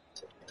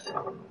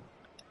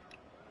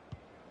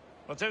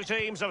 The two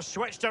teams have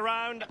switched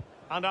around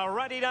and are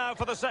ready now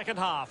for the second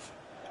half.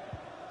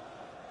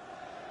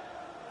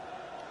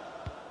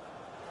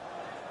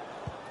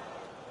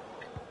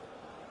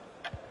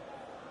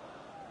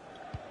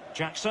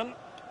 Jackson.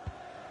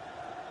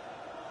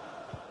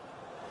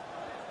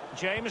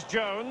 James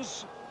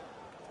Jones.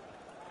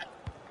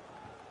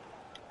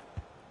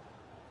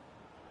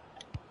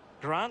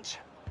 Grant.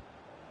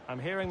 I'm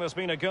hearing there's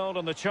been a goal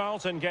in the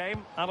Charlton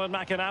game. Alan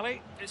McInally.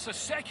 It's a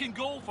second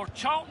goal for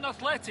Charlton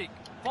Athletic.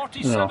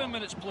 47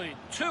 minutes played.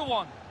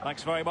 2-1.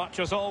 Thanks very much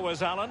as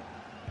always, Alan.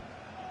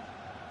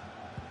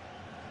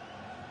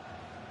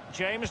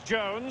 James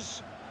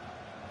Jones.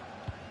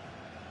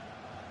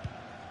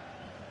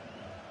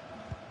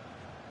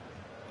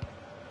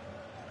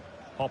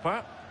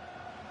 Hopper.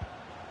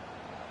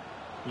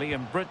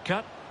 Liam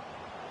Bridcut.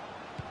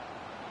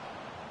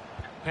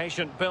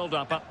 Patient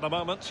build-up at the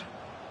moment.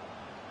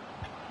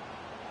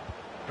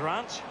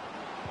 Grant.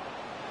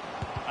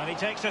 And he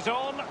takes it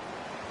on.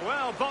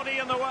 Well, body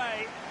in the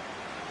way.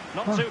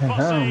 Not too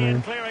fussy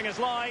in clearing his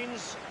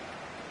lines.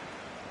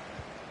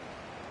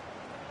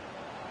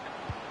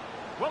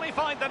 Will he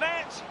find the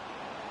net?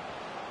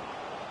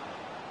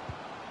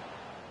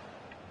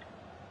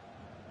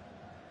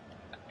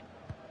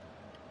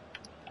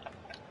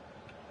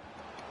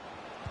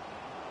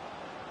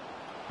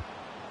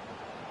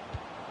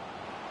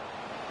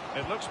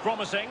 It looks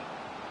promising.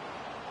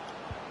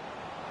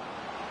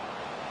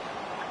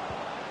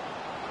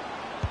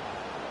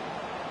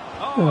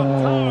 Oh, a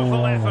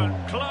powerful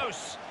effort.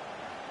 Close.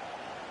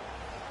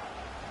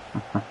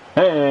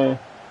 Hey.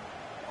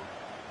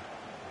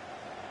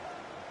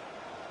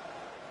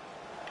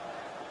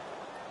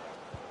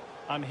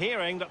 I'm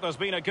hearing that there's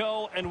been a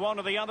goal in one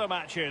of the other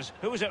matches.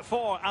 Who is it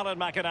for, Alan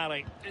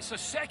McInally? It's a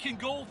second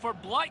goal for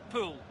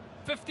Blackpool.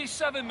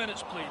 57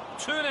 minutes played.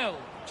 2-0.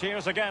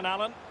 Cheers again,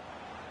 Alan.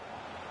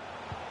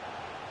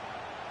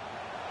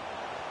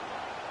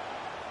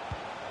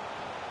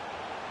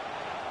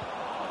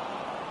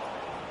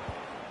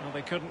 Well,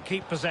 they couldn't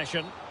keep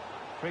possession.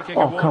 Free kick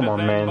awarded come on,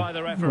 there man. by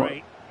the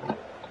referee.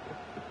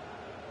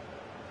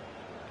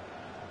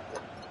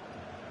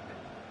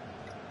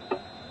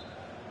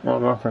 No,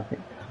 no,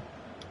 perfect.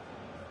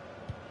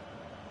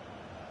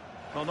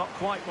 Well, not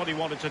quite what he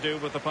wanted to do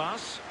with the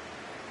pass.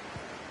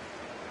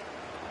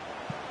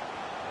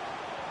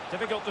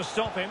 Difficult to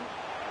stop him.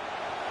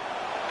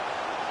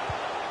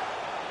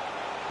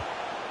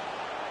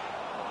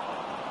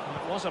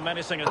 It was a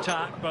menacing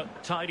attack, but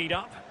tidied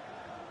up.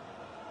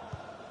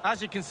 As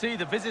you can see,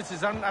 the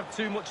visitors haven't had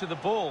too much of the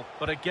ball.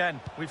 But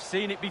again, we've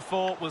seen it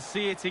before, we'll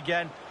see it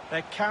again.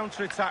 Their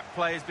counter-attack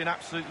play has been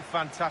absolutely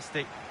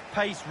fantastic.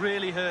 Pace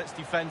really hurts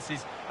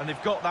defences, and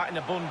they've got that in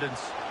abundance.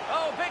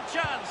 Oh, big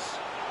chance!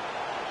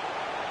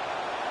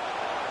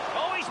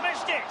 Oh, he's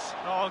missed it!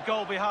 Oh, a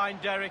goal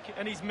behind Derek,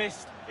 and he's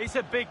missed. It's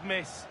a big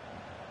miss.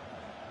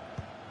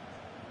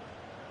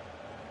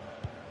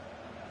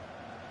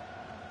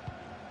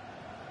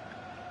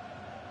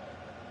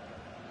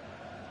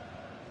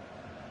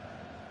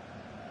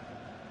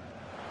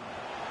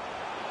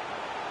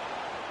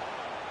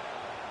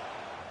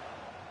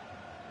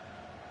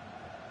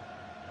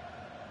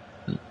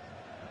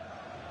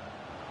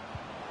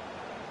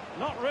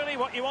 Not really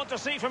what you want to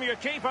see from your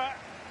keeper.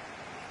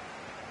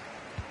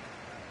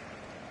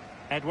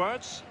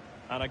 Edwards.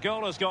 And a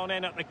goal has gone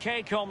in at the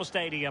KCOM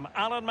Stadium.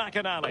 Alan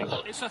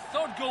McInally. It's a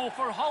third goal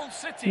for Hull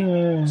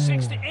City.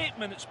 68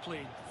 minutes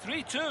played.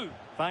 3-2.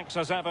 Thanks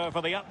as ever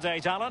for the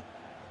update, Alan.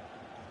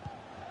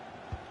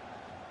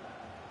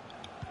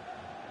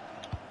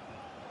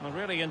 A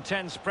really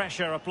intense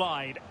pressure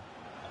applied.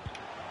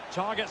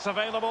 Targets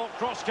available.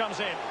 Cross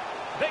comes in.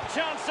 Big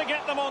chance to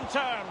get them on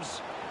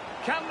terms.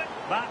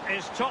 That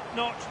is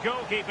top-notch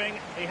goalkeeping.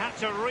 He had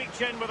to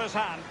reach in with his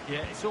hand.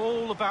 Yeah, it's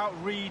all about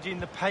reading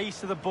the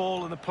pace of the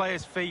ball and the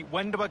player's feet.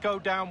 When do I go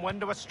down? When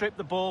do I strip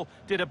the ball?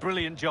 Did a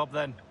brilliant job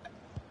then.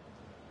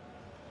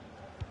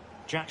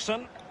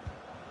 Jackson.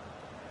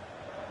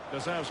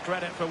 Deserves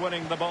credit for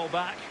winning the ball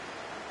back.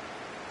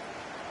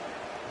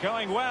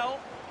 Going well.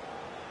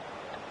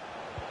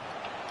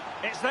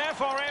 It's there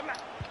for him.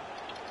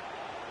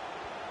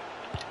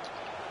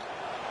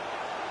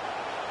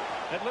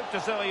 It looked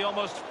as though he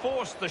almost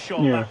forced the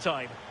shot that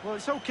time. Well,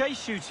 it's okay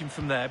shooting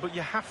from there, but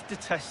you have to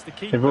test the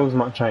keeper. The rules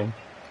might change.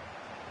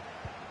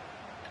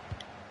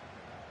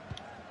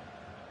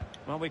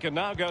 Well, we can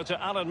now go to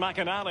Alan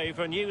McInally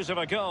for news of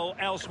a goal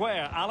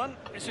elsewhere. Alan?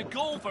 It's a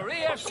goal for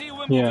AFC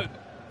Wimbledon.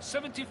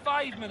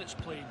 75 minutes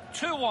played.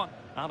 2-1.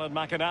 Alan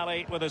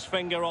McInally with his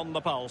finger on the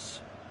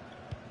pulse.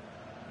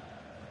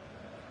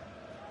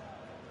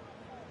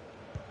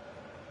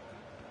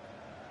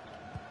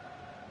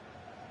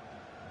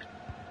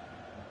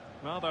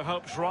 Well, their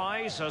hopes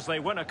rise as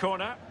they win a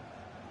corner.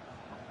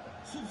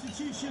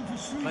 Substitution for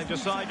Shrewsbury. They've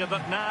decided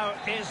that now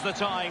is the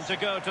time to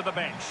go to the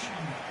bench.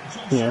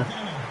 Yeah.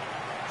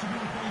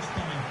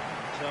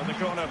 So the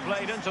corner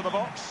played into the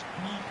box.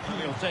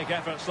 And he'll take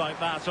efforts like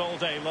that all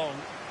day long.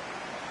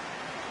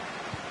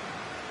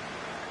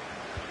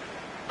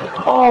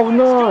 Oh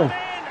no!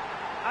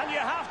 And you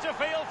have to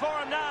feel for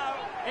him now.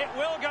 It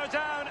will go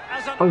down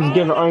as an I was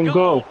getting an own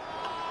goal.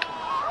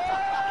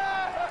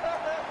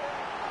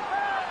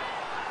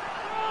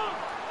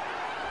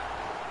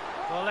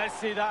 Well, let's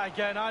see that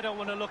again. I don't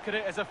want to look at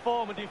it as a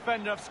former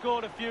defender. I've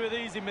scored a few of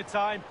these in my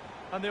time,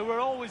 and they were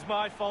always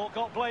my fault.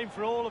 Got blamed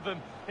for all of them.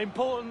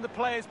 Important the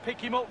players pick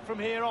him up from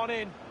here on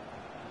in.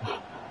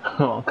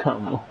 Oh,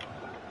 come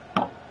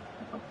on.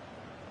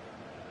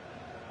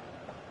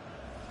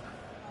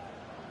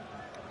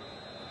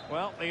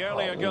 Well, the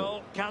earlier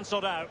goal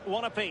cancelled out.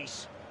 One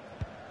apiece.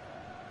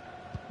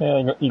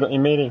 Yeah, you got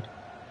your meeting.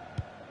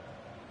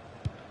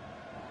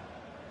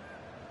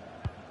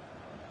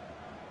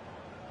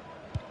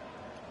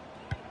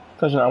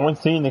 Because I won't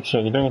see you next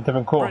year. You're doing a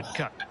different course.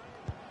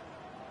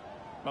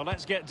 Well,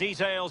 let's get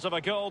details of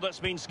a goal that's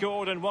been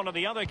scored in one of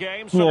the other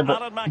games Yeah, from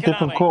but Alan McInally.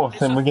 different course,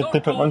 It's and we the get third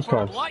different goal lunch for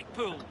times.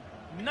 Blackpool.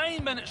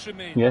 9 minutes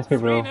remain. Yes, we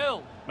will.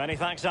 3-0. Many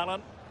thanks,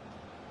 Alan.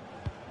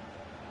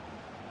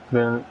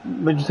 Then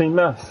did you see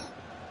maths?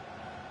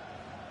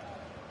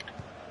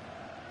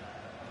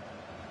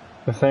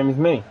 The same as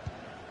me.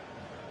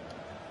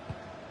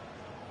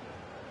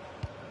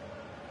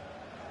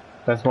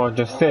 That's what I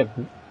just said.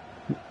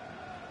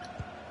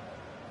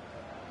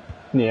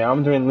 Yeah,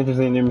 I'm doing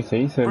literacy and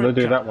numeracy, so we'll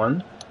do that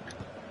one.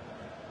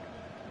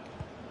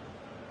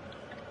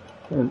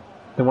 And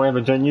then whatever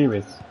Gen U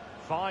is.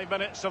 5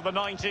 minutes of the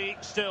 90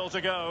 still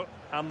to go,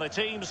 and the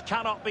teams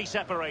cannot be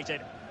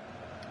separated.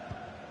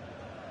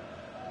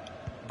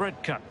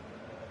 Bridcut.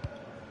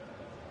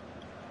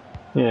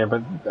 Yeah,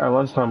 but our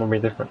lunchtime will be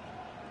different.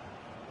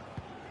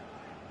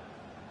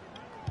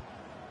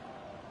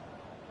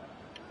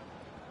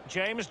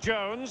 James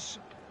Jones.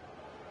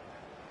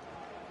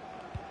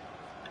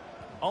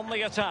 On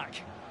the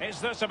attack. Is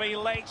there to be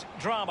late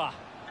drama?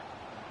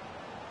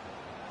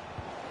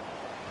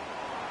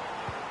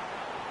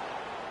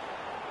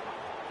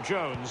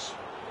 Jones.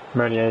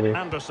 Mediated.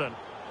 Anderson.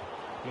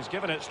 He's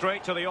given it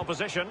straight to the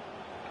opposition.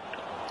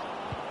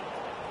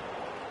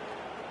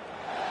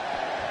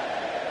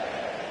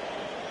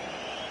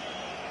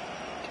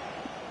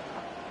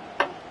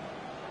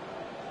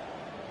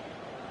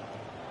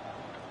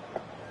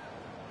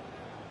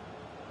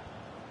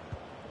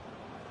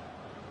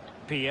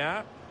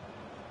 Pierre.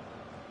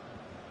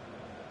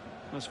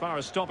 As far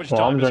as stoppage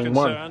time is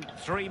concerned,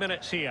 3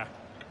 minutes here.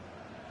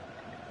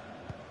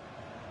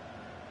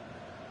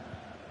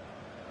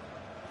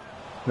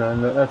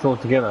 No, that's all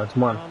together. It's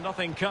one. Well,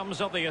 nothing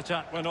comes of the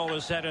attack when all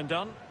is said and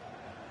done.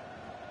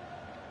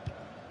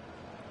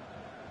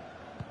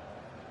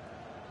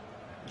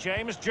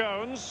 James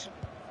Jones.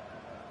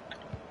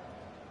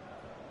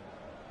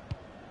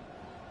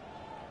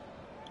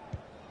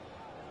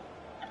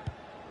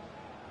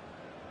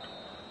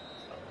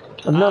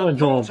 Another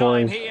draw, full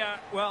time boys. here.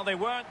 Well, they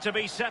weren't to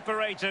be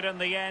separated in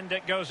the end.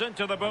 It goes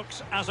into the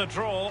books as a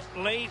draw.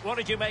 Lee, what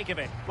did you make of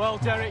it? Well,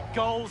 Derek,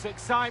 goals,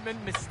 excitement,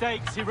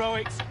 mistakes,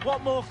 heroics.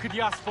 What more could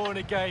you ask for in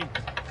a game?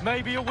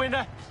 Maybe a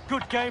winner.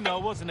 Good game, though,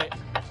 wasn't it?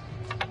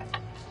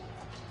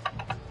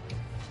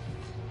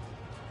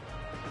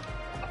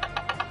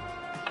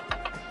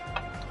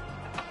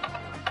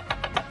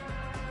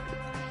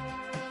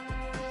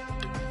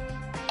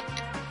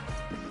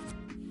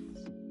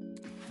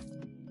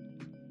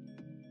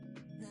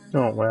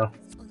 Oh, well.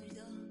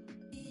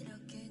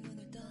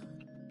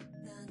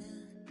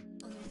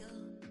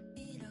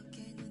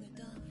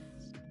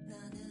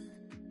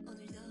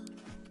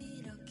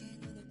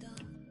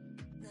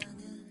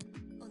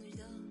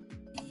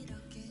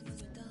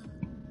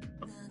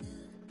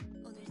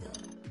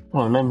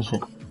 Oh, the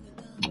membership.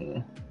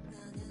 Yeah.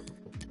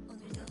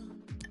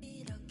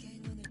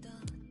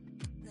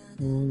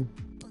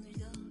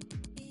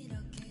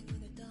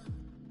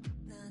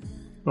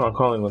 Oh,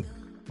 Collingwood.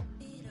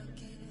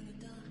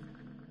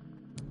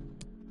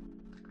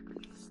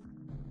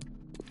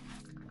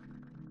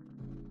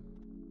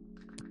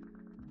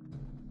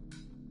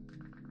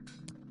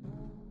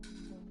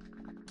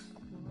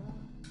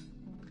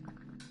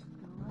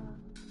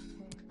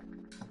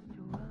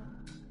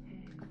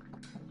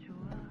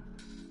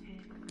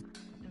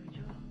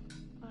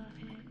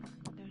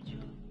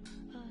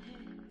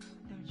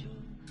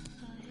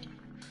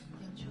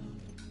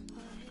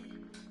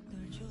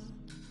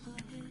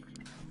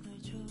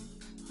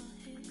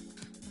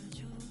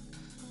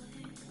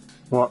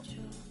 What?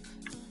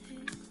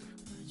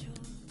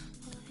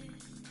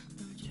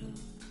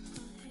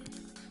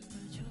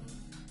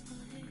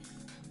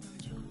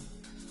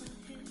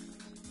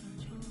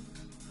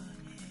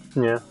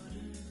 Yeah.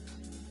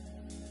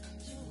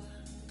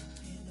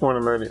 One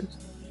of motives.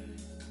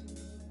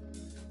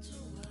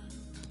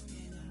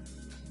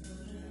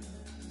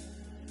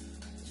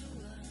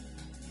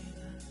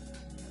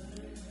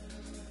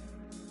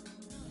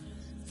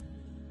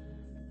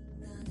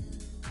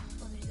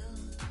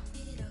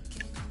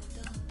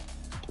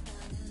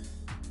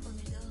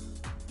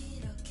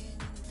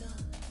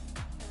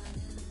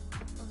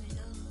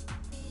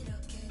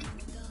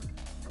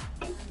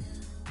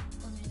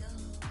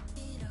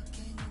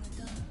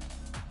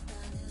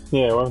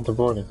 Yeah, welcome to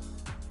boarding.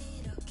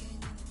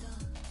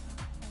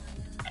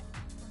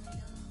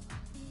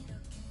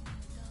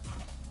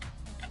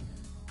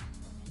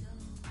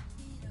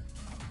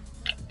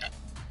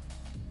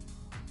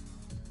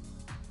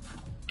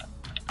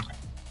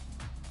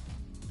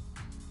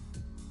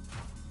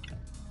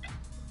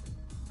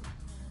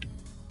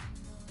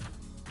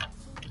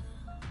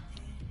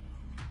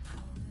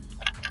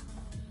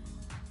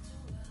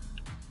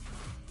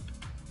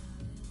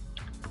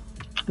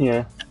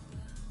 Yeah.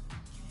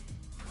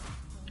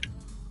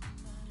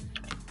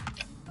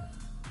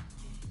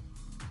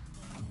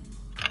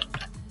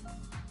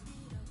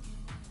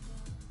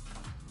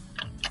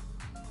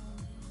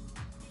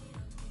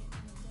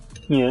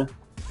 Yeah.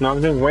 No,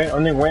 I'm doing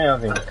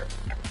warehousing.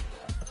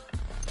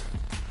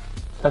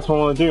 That's what I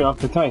want to do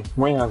after time,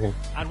 warehousing.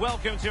 And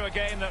welcome to a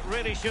game that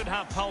really should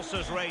have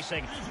pulses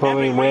racing.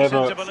 Probably Every reason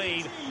wherever to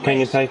believe Can You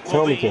this Take will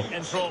tell me be to.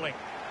 enthralling.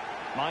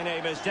 My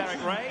name is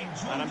Derek Ray,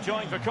 and I'm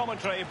joined for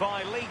commentary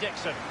by Lee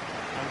Dixon.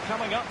 And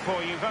coming up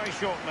for you very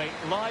shortly,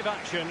 live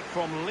action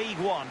from League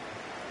One.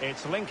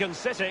 It's Lincoln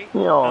City,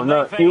 Oh and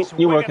no, they face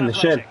you work Wigan in the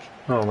shed. Athletic.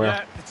 Oh well.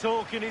 Yeah, the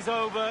talking is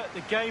over,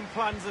 the game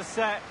plans are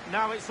set,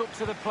 now it's up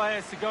to the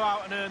players to go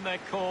out and earn their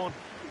corn.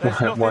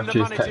 There's nothing Watch the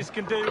his managers tape.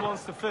 can do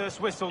once the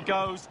first whistle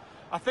goes.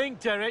 I think,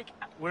 Derek,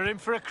 we're in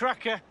for a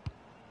cracker.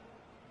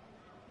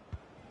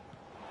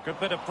 Good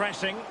bit of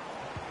pressing.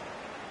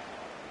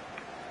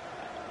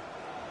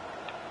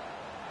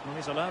 Well,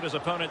 he's allowed his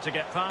opponent to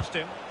get past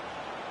him.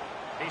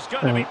 He's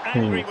going to be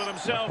angry with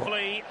himself,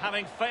 Lee,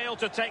 having failed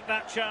to take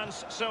that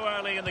chance so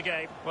early in the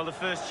game. Well, the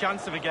first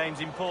chance of a game's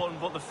important,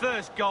 but the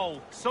first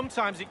goal,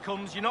 sometimes it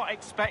comes, you're not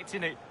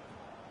expecting it.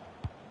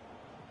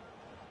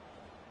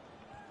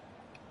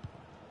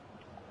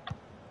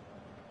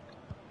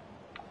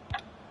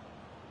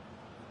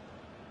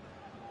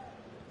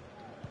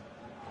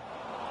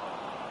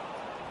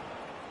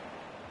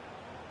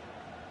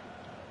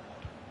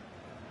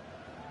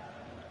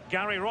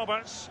 Gary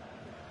Roberts.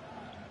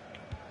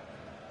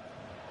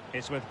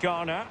 It's with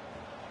Garner.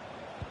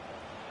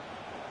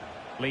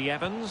 Lee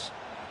Evans.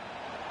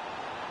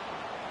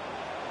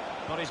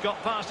 But he's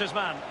got past his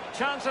man.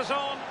 Chances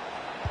on.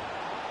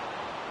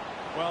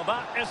 Well,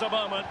 that is a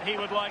moment he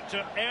would like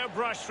to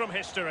airbrush from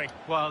history.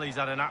 Well, he's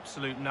had an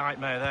absolute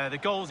nightmare there. The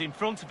goal's in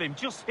front of him,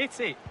 just hit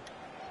it.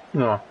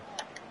 No.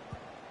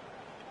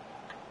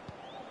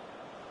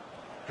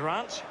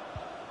 Grant.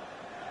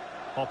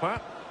 Hopper.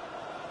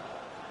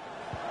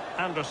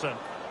 Anderson.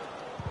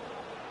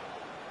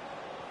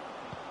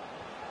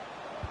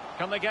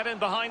 Can they get in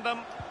behind them?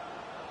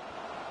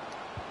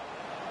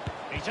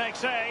 He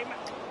takes aim.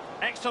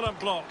 Excellent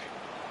block.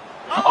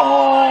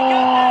 Oh, my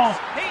goodness!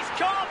 He's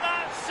caught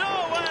that so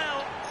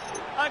well.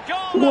 A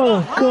goal of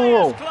the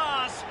highest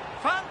class.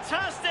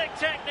 Fantastic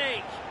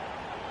technique.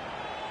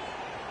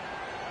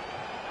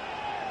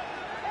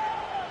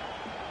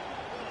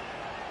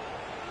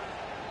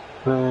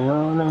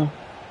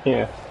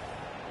 Yeah.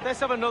 Let's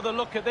have another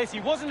look at this. He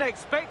wasn't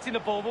expecting the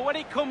ball, but when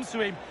it comes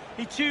to him,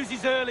 he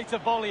chooses early to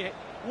volley it.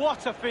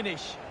 What a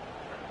finish.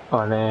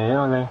 Ole,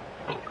 ole.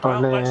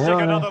 Well, let's take ole.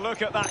 another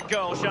look at that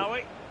goal, shall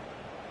we?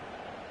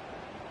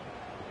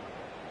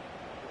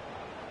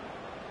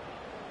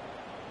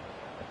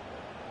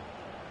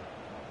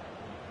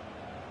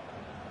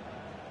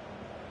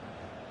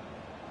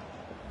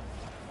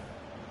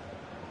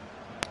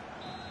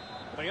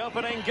 The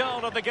opening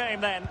goal of the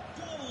game then.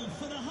 Goal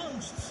for the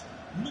hosts.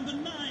 Number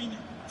 9,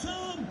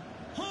 Tom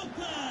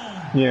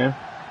Hopper. Yeah.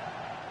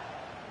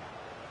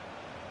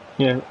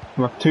 Yeah,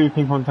 we have 2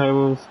 ping pong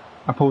tables,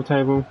 a pool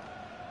table,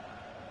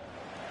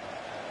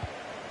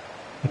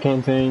 a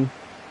canteen.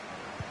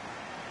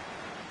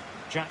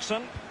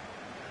 Jackson.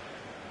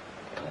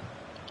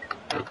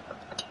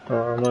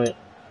 Oh, mate.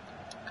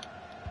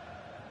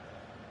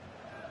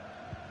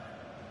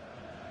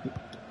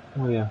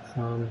 Oh, yeah,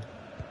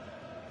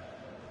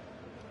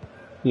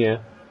 yeah.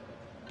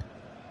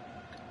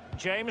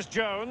 James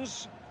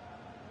Jones.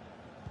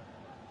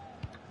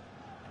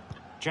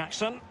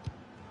 Jackson.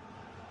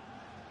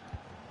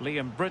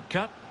 Liam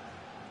Bridcut.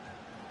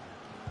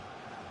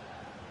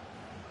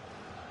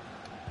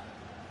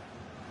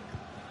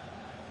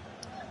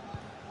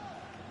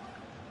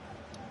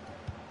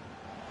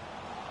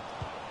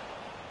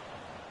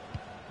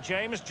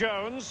 James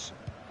Jones.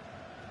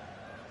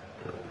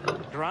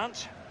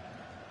 Grant.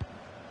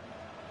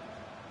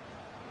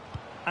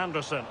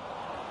 Anderson.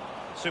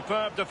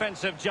 Superb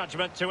defensive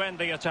judgment to end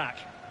the attack.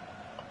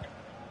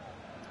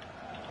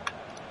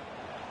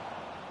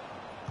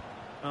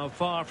 Now,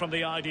 far from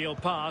the ideal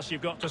pass,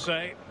 you've got to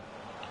say.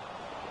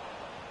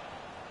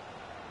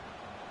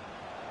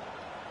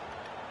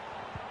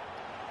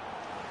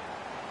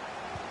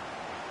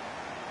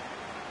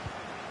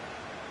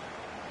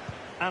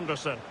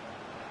 Anderson.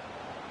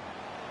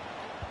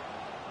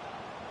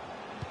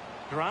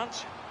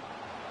 Grant.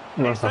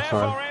 No, He's that's there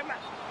fine. for him.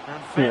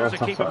 And failed to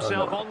that's keep fine,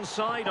 himself no.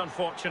 onside,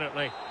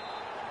 unfortunately.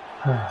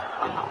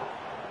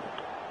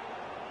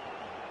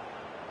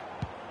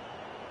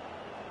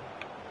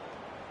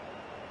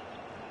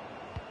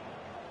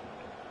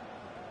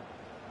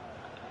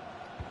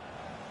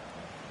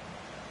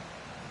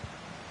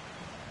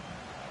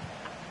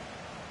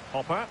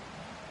 Hopper.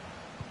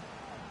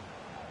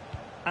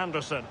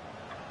 Anderson.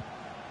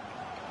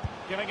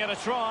 Giving it a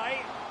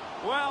try.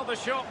 Well, the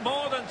shot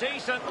more than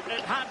decent.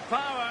 It had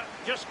power,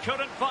 just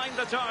couldn't find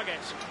the target.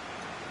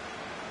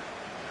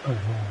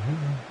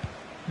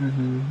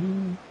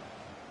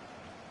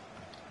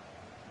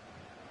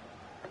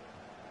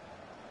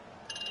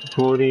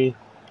 40.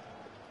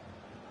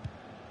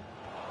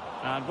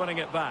 And winning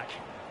it back.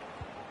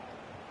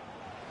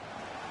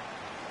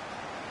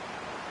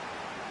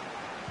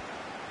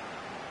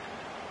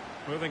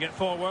 Moving it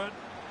forward.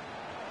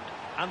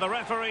 And the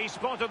referee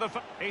spotted the...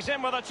 He's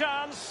in with a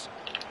chance.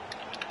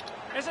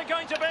 Is it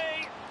going to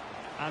be?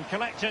 And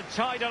collected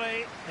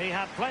tidily. He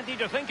had plenty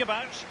to think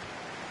about.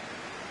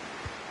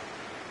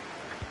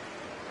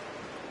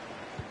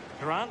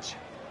 Grant.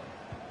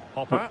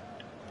 Hopper.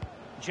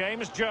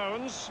 James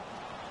Jones.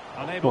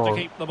 Unable to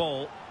keep the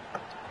ball.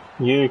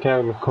 You,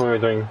 Caleb McCoy are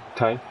doing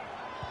tight.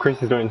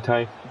 Chris is doing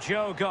tight.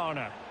 Joe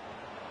Garner.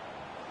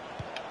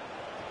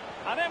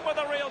 And in with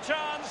a real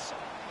chance.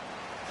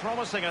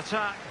 Promising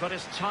attack, but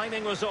his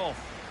timing was off.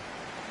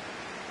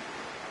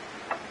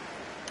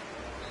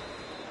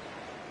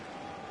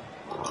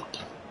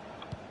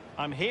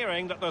 I'm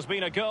hearing that there's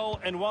been a goal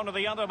in one of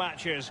the other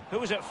matches.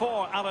 Who's it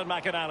for, Alan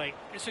McInally?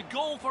 It's a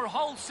goal for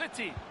Hull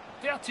City.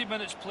 30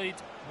 minutes played,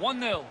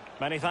 1-0.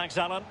 Many thanks,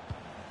 Alan.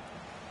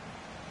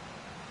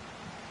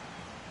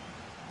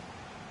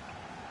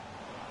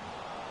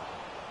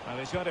 Well,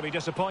 he's going to be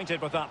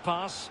disappointed with that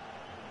pass.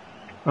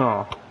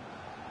 Oh.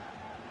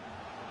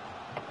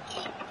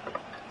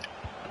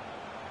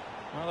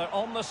 Well, they're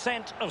on the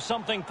scent of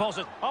something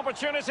positive.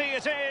 Opportunity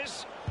it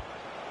is.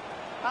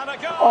 And a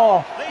goal.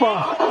 Oh, the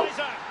fuck.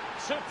 equaliser.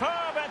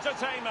 Superb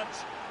entertainment.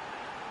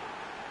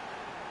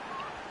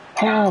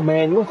 Oh,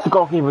 man, what's the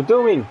goalkeeper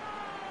doing?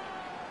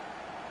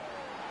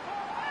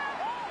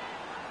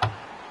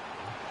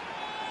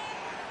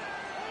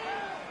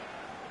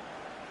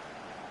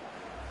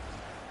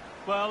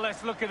 Well,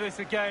 let's look at this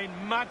again.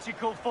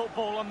 Magical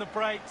football on the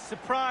break.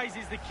 Surprise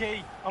is the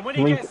key. And when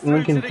he Link- gets through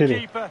Lincoln to the City.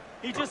 keeper,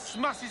 he just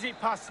smashes it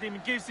past him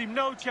and gives him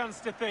no chance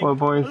to think. Well,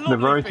 boys, the Lovely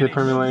road to the finish.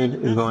 Premier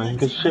League is going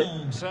to shit.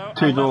 So,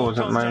 2 a level draws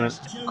at the moment.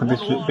 contest. Could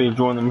this be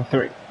draw number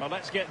 3? Well,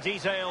 let's get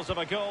details of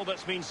a goal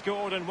that's been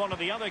scored in one of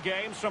the other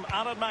games from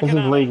Alan This is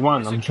McInally. League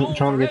One. It's a I'm goal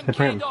trying to for get to the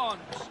Prem. MK Dons.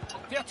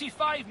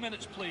 35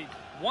 minutes played,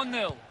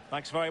 1-0.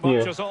 Thanks very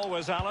much, Yeah. as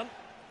always, Alan.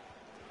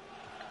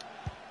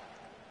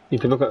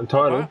 If you look at the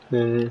title,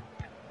 then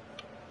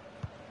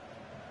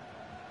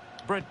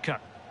Bridcut.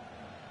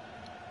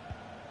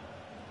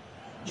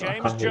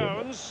 James can't hear it.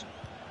 Jones.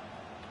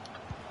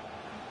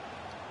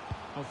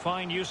 A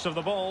fine use of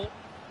the ball.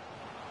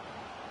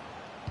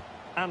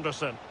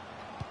 Anderson.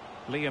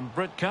 Liam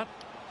Bridcut.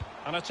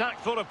 An attack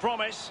full of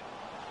promise.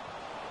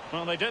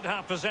 Well, they did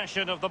have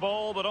possession of the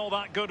ball, but all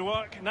that good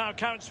work now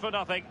counts for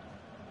nothing.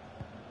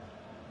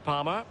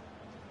 Palmer.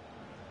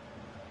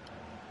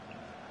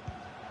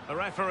 The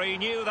referee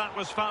knew that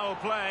was foul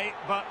play,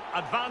 but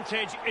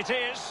advantage it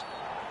is.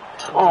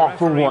 oh, The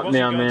for referee what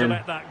wasn't now, going to man?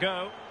 let that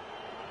go.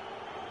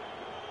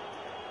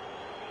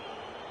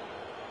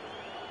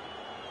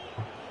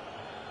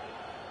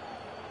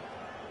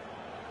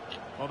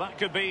 Well, that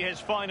could be his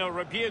final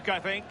rebuke, I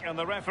think, and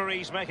the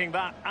referee's making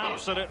that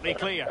absolutely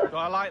clear.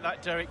 Well, I like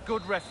that, Derek.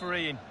 Good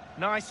refereeing.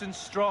 Nice and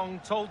strong.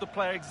 Told the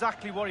player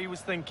exactly what he was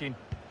thinking.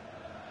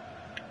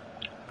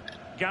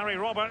 Gary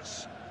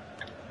Roberts.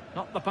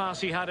 Not the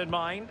pass he had in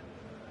mind.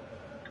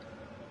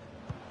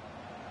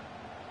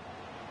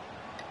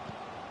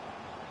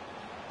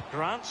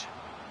 Grant.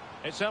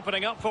 It's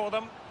opening up for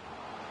them.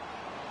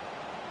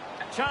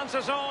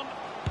 Chances on.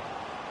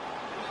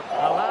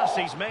 Alas,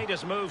 he's made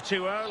his move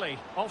too early.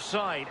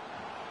 Offside.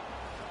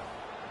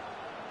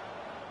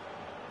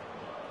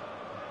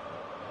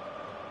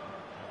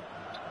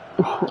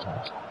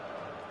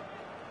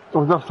 It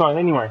was offside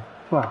anyway.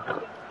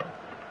 Fuck.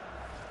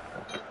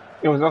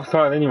 It was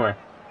offside anyway.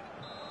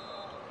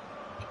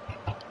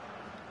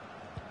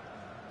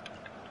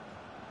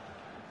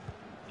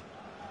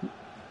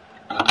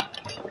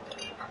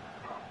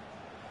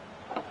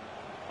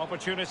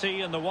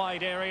 Opportunity in the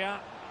wide area.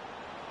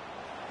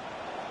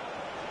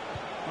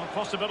 Well,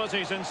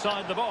 possibilities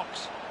inside the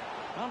box.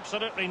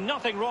 Absolutely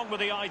nothing wrong with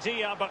the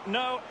idea, but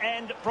no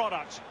end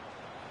product.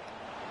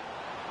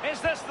 Is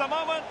this the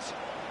moment?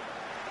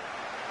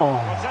 Oh,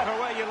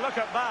 Whatever way you look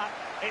at that,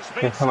 it's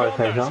been yes, hello,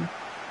 squandered. Tejan.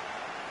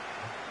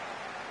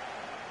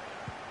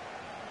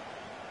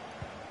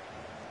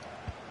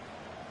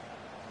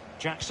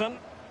 Jackson.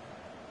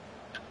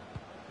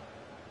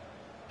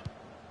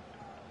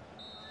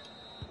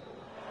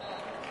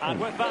 And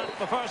with that,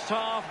 the first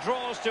half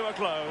draws to a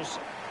close.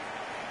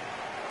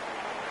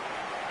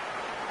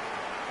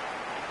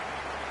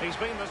 He's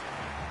been the...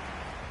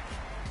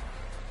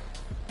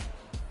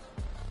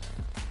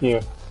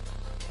 Yeah.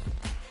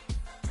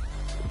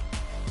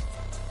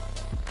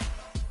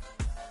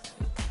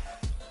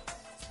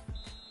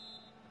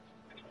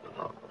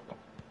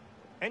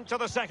 Into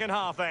the second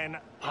half then.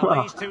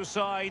 And these two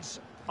sides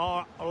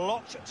are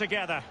locked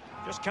together.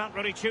 Just can't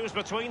really choose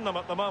between them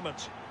at the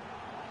moment.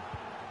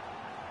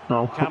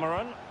 No.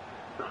 Cameron.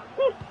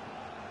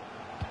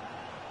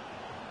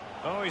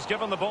 Oh, he's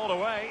given the ball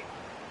away.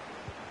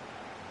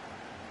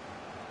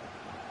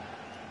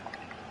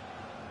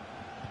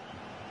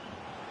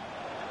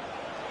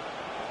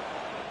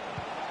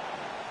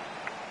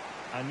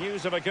 And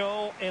news of a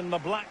goal in the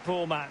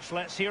Blackpool match.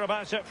 Let's hear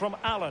about it from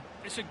Alan.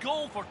 It's a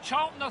goal for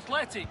Charlton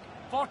Athletic.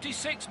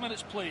 46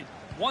 minutes played,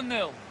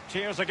 1-0.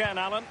 Cheers again,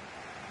 Alan.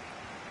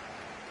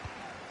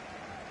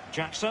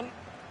 Jackson.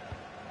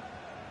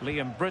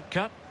 Liam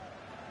Bridcut.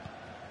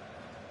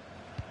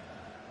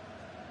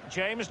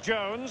 James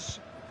Jones.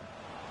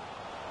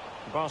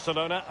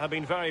 Barcelona have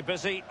been very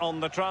busy on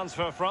the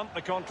transfer front.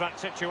 The contract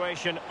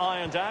situation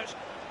ironed out,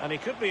 and he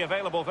could be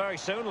available very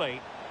soon, Lee.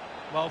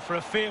 Well, for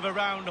a fee of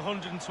around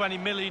 120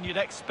 million, you'd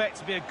expect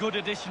to be a good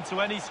addition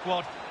to any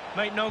squad.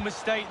 Make no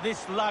mistake,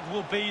 this lad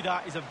will be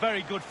that. He's a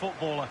very good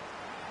footballer.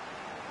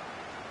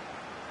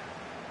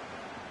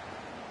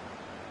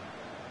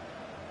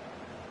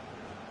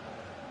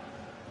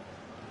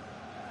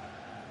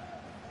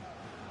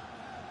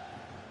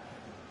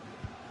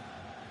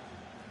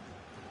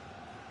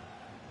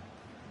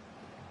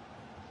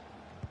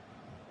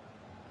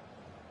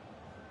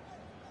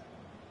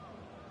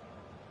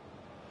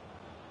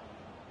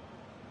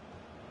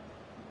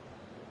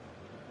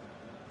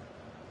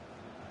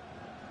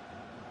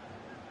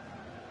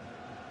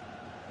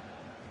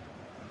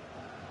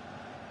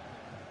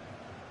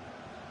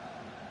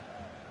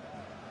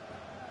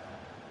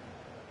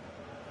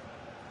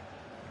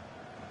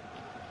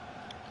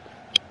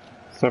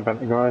 Sorry about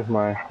that, guys,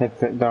 my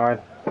headset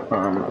died.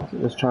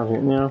 Just charging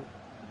it now.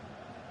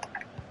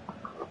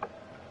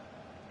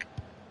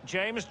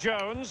 James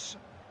Jones.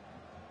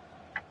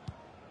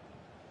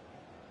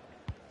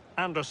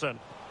 Anderson.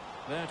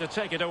 There to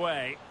take it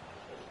away.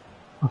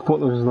 I thought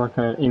this was like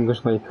an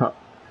English League Cup.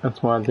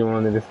 That's why I didn't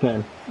want to do this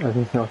game. I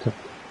think it took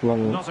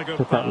long, Not a good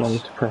took that long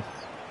pass. to press.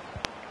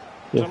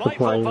 Yes, to play.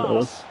 Delightful It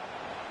was pass.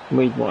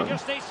 League He One.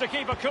 just needs to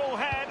keep a cool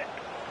head.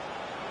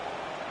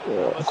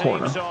 Yeah, The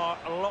corner. teams are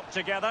locked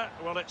together.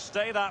 Will it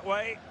stay that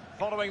way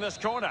following this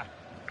corner?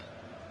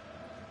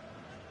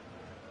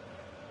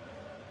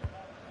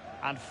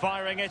 And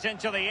firing it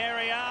into the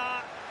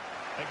area.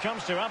 It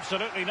comes to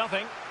absolutely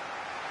nothing.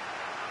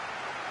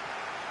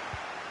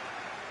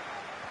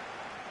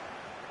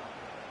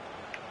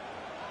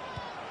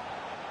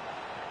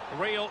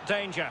 Real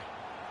danger.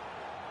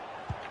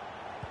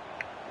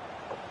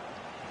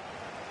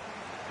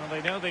 Well,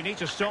 they know they need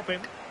to stop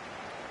him.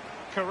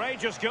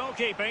 Courageous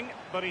goalkeeping,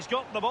 but he's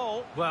got the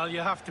ball. Well, you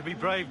have to be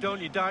brave,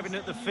 don't you, diving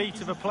at the feet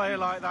of a player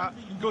like that.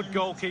 Good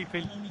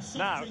goalkeeping.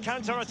 Now,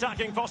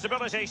 counter-attacking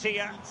possibilities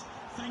here.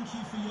 Thank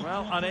you for your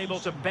Well, unable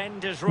to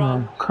bend his Oh,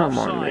 run. come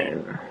on,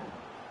 Offside. man.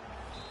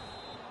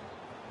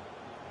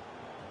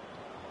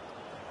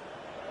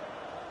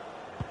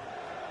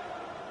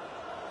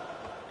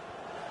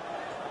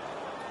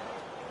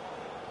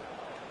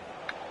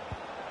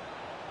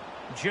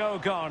 Joe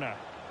Garner.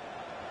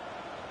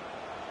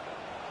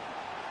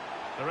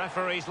 The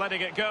referee's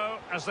letting it go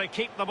as they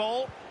keep the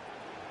ball.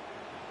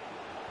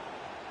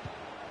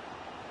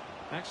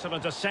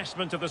 Excellent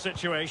assessment of the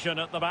situation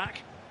at the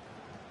back.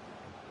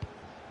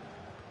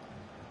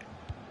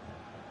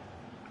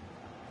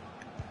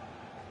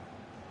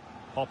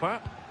 Hopper.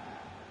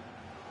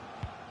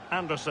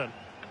 Anderson.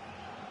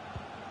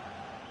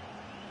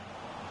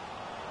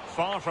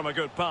 Far from a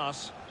good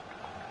pass.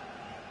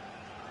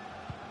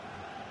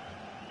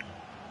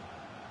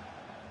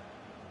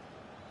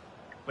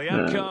 The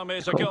outcome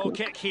is a goal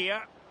kick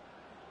here.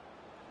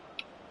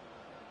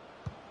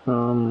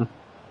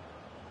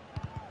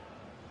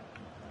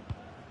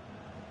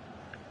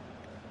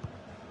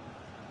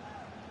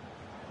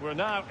 We're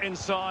now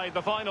inside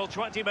the final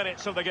 20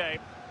 minutes of the game.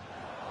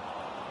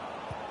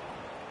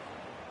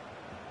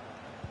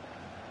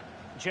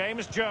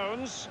 James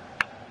Jones.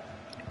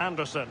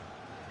 Anderson.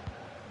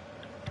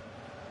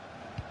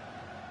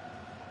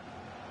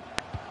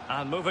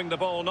 And moving the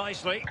ball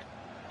nicely.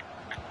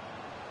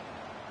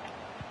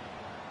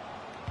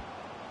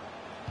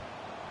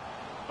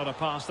 But a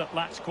pass that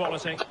lacks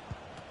quality.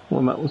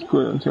 Well, that was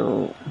good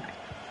until...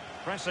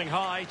 Pressing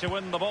high to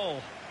win the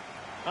ball.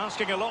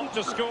 Asking a lot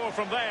to score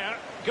from there.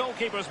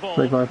 Goalkeeper's ball.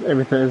 So guys,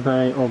 every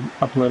Thursday I'm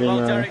uploading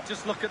Well, Derek,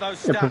 just look at those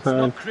stats. episode,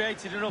 Not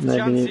created enough maybe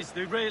chances.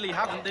 They really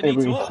haven't. They need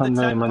every to up the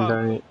Sunday, tempo,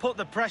 Monday, put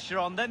the pressure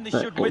on, then they or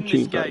should win this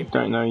Tuesday. game.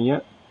 Don't know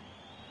yet,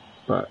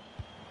 but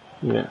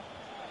yeah.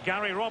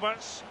 Gary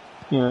Roberts.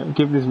 Yeah,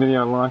 give this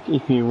video a like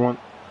if you want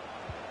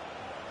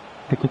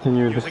to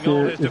continue the Using all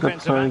his series,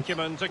 defensive episodes.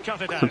 acumen to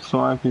cut it out.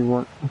 Subscribe if you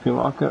want, if you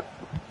like it.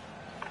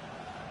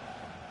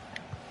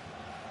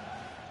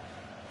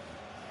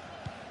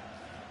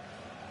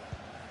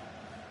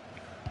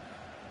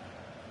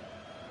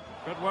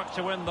 Good work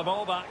to win the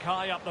ball back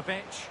high up the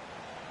pitch.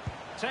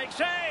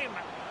 Takes aim.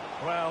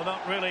 Well,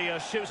 not really a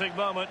shooting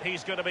moment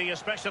he's going to be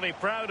especially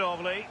proud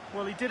of, Lee.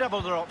 Well, he did have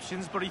other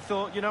options, but he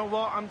thought, you know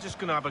what, I'm just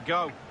going to have a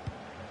go.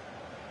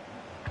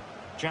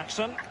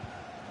 Jackson.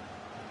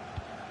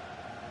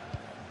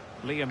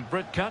 Liam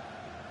Bridcut.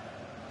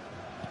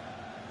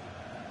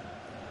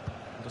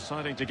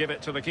 Deciding to give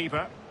it to the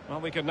keeper. Well,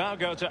 we can now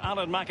go to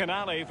Alan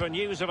McInally for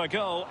news of a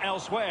goal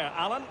elsewhere.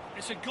 Alan?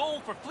 It's a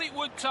goal for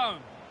Fleetwood Town.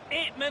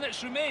 8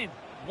 minutes remain.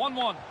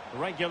 1-1.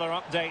 Regular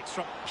updates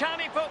from... Can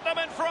he put them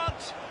in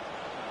front?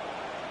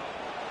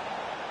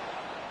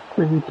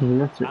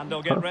 And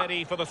they'll get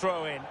ready for the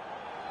throw-in.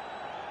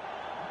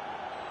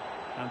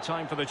 And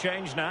time for the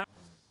change now.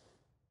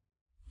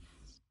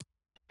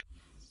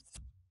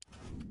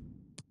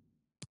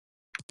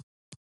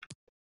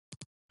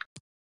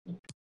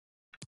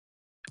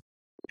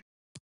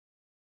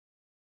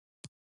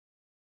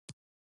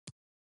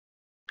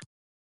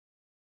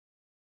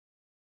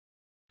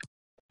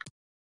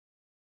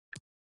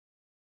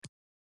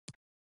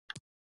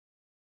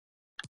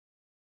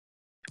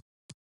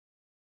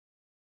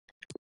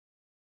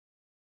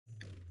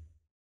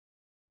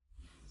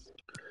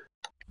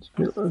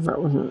 That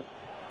wasn't.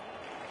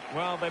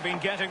 Well, they've been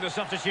getting the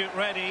substitute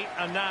ready,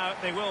 and now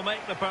they will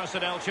make the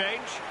personnel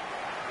change.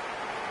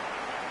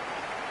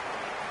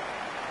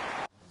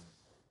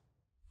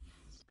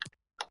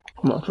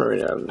 I'm not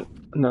very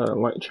another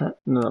light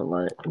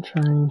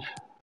change.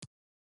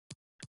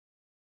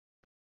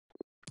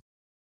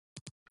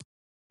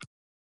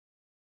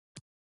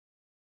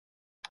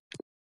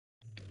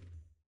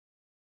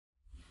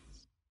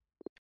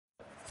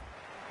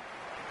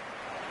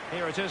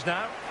 Here it is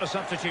now, a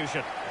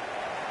substitution.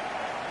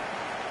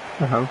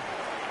 Uh-huh.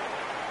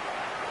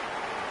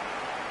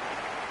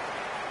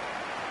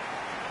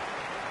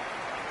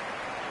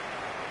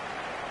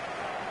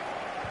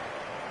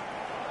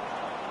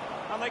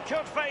 And they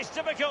could face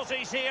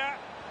difficulties here.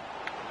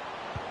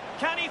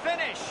 Can he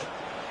finish?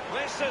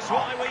 This is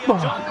why we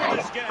adore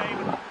this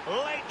game.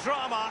 Late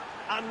drama,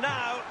 and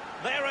now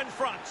they're in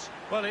front.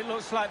 Well, it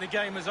looks like the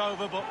game is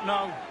over, but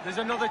no, there's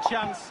another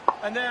chance.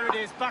 And there it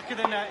is, back of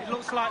the net. It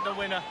looks like the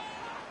winner.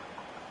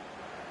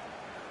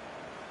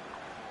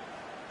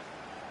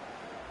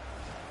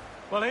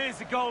 Well, here's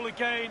the goal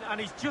again, and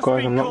he's just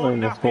Guys, been I'm not caught letting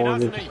this napping, ball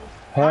hasn't just he?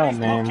 hell, And he's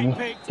man. lucky This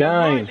picked,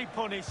 guy. rightly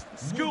punished.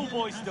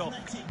 Schoolboy stuff.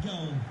 Athletic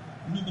goal,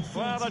 number 14.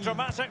 Well, a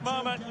dramatic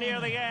moment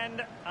near the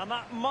end, and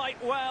that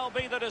might well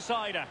be the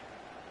decider.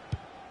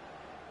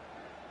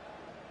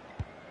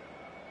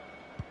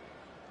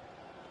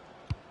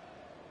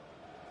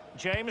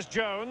 James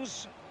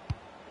Jones.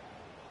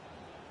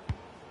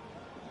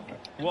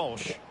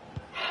 Walsh.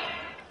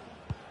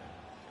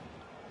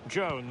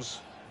 Jones.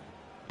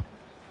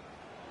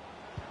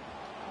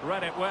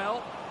 Read it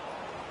well.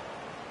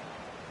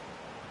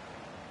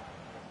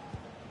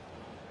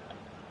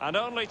 And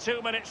only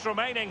 2 minutes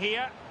remaining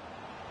here.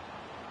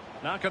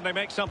 Now can they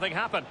make something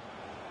happen?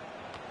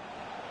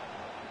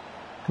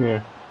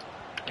 Yeah.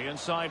 The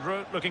inside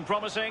route looking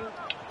promising.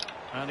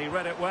 And he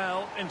read it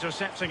well,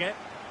 intercepting it.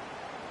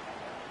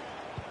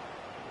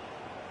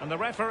 And the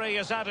referee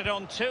has added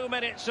on 2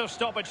 minutes of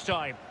stoppage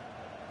time.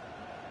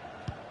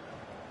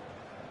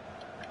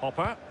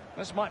 Hopper.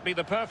 This might be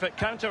the perfect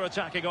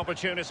counter-attacking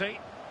opportunity.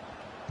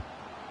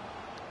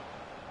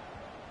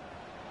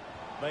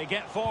 They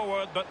get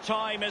forward, but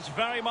time is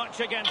very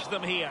much against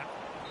them here.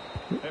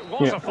 It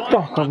was Yeah. a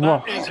fight, and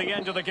that is the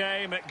end of the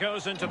game. It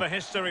goes into the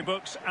history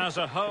books as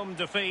a home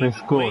defeat. They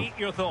scored. Lee,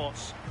 your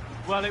thoughts?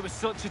 Well, it was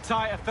such a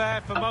tight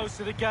affair for most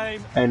of the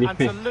game. And he And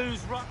to missed.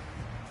 lose...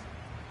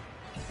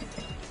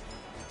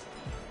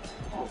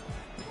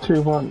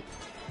 2-1.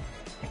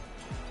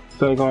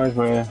 So guys,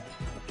 we're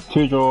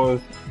 2 draws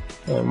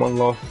and 1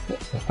 loss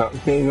to start the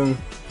season.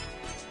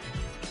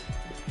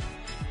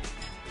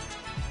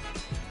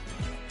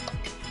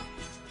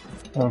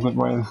 A good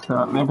way to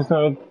start the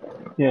episode.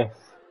 Yes.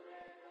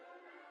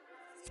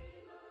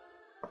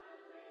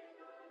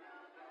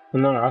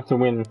 No, I have to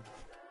win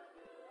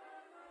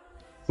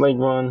League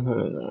 1.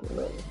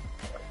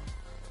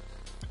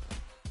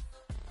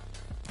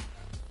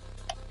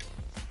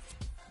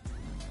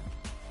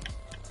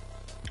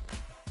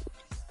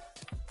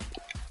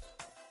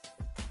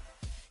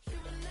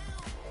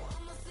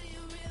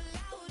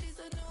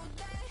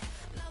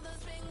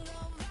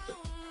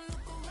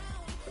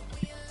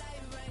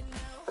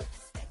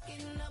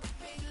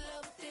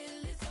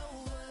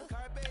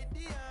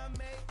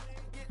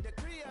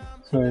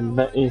 So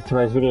that is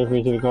today's video for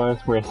you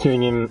guys. We're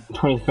sitting in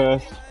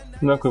 21st.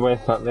 Not a good way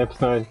to start the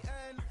episode.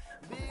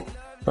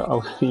 But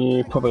I'll see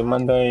you probably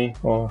Monday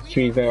or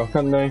Tuesday or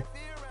Sunday.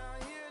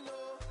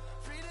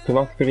 If you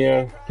like the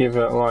video, give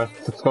it a like,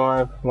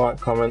 subscribe,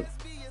 comment.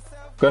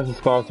 Go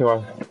subscribe to our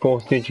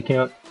 4-Stitch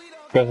account.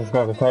 Go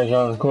subscribe to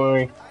Tajan and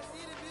Corey.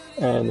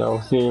 And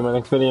I'll see you in my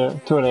next video.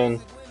 Till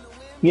then,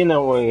 you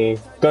know what it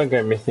is. Don't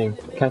go missing.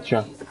 Catch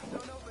ya.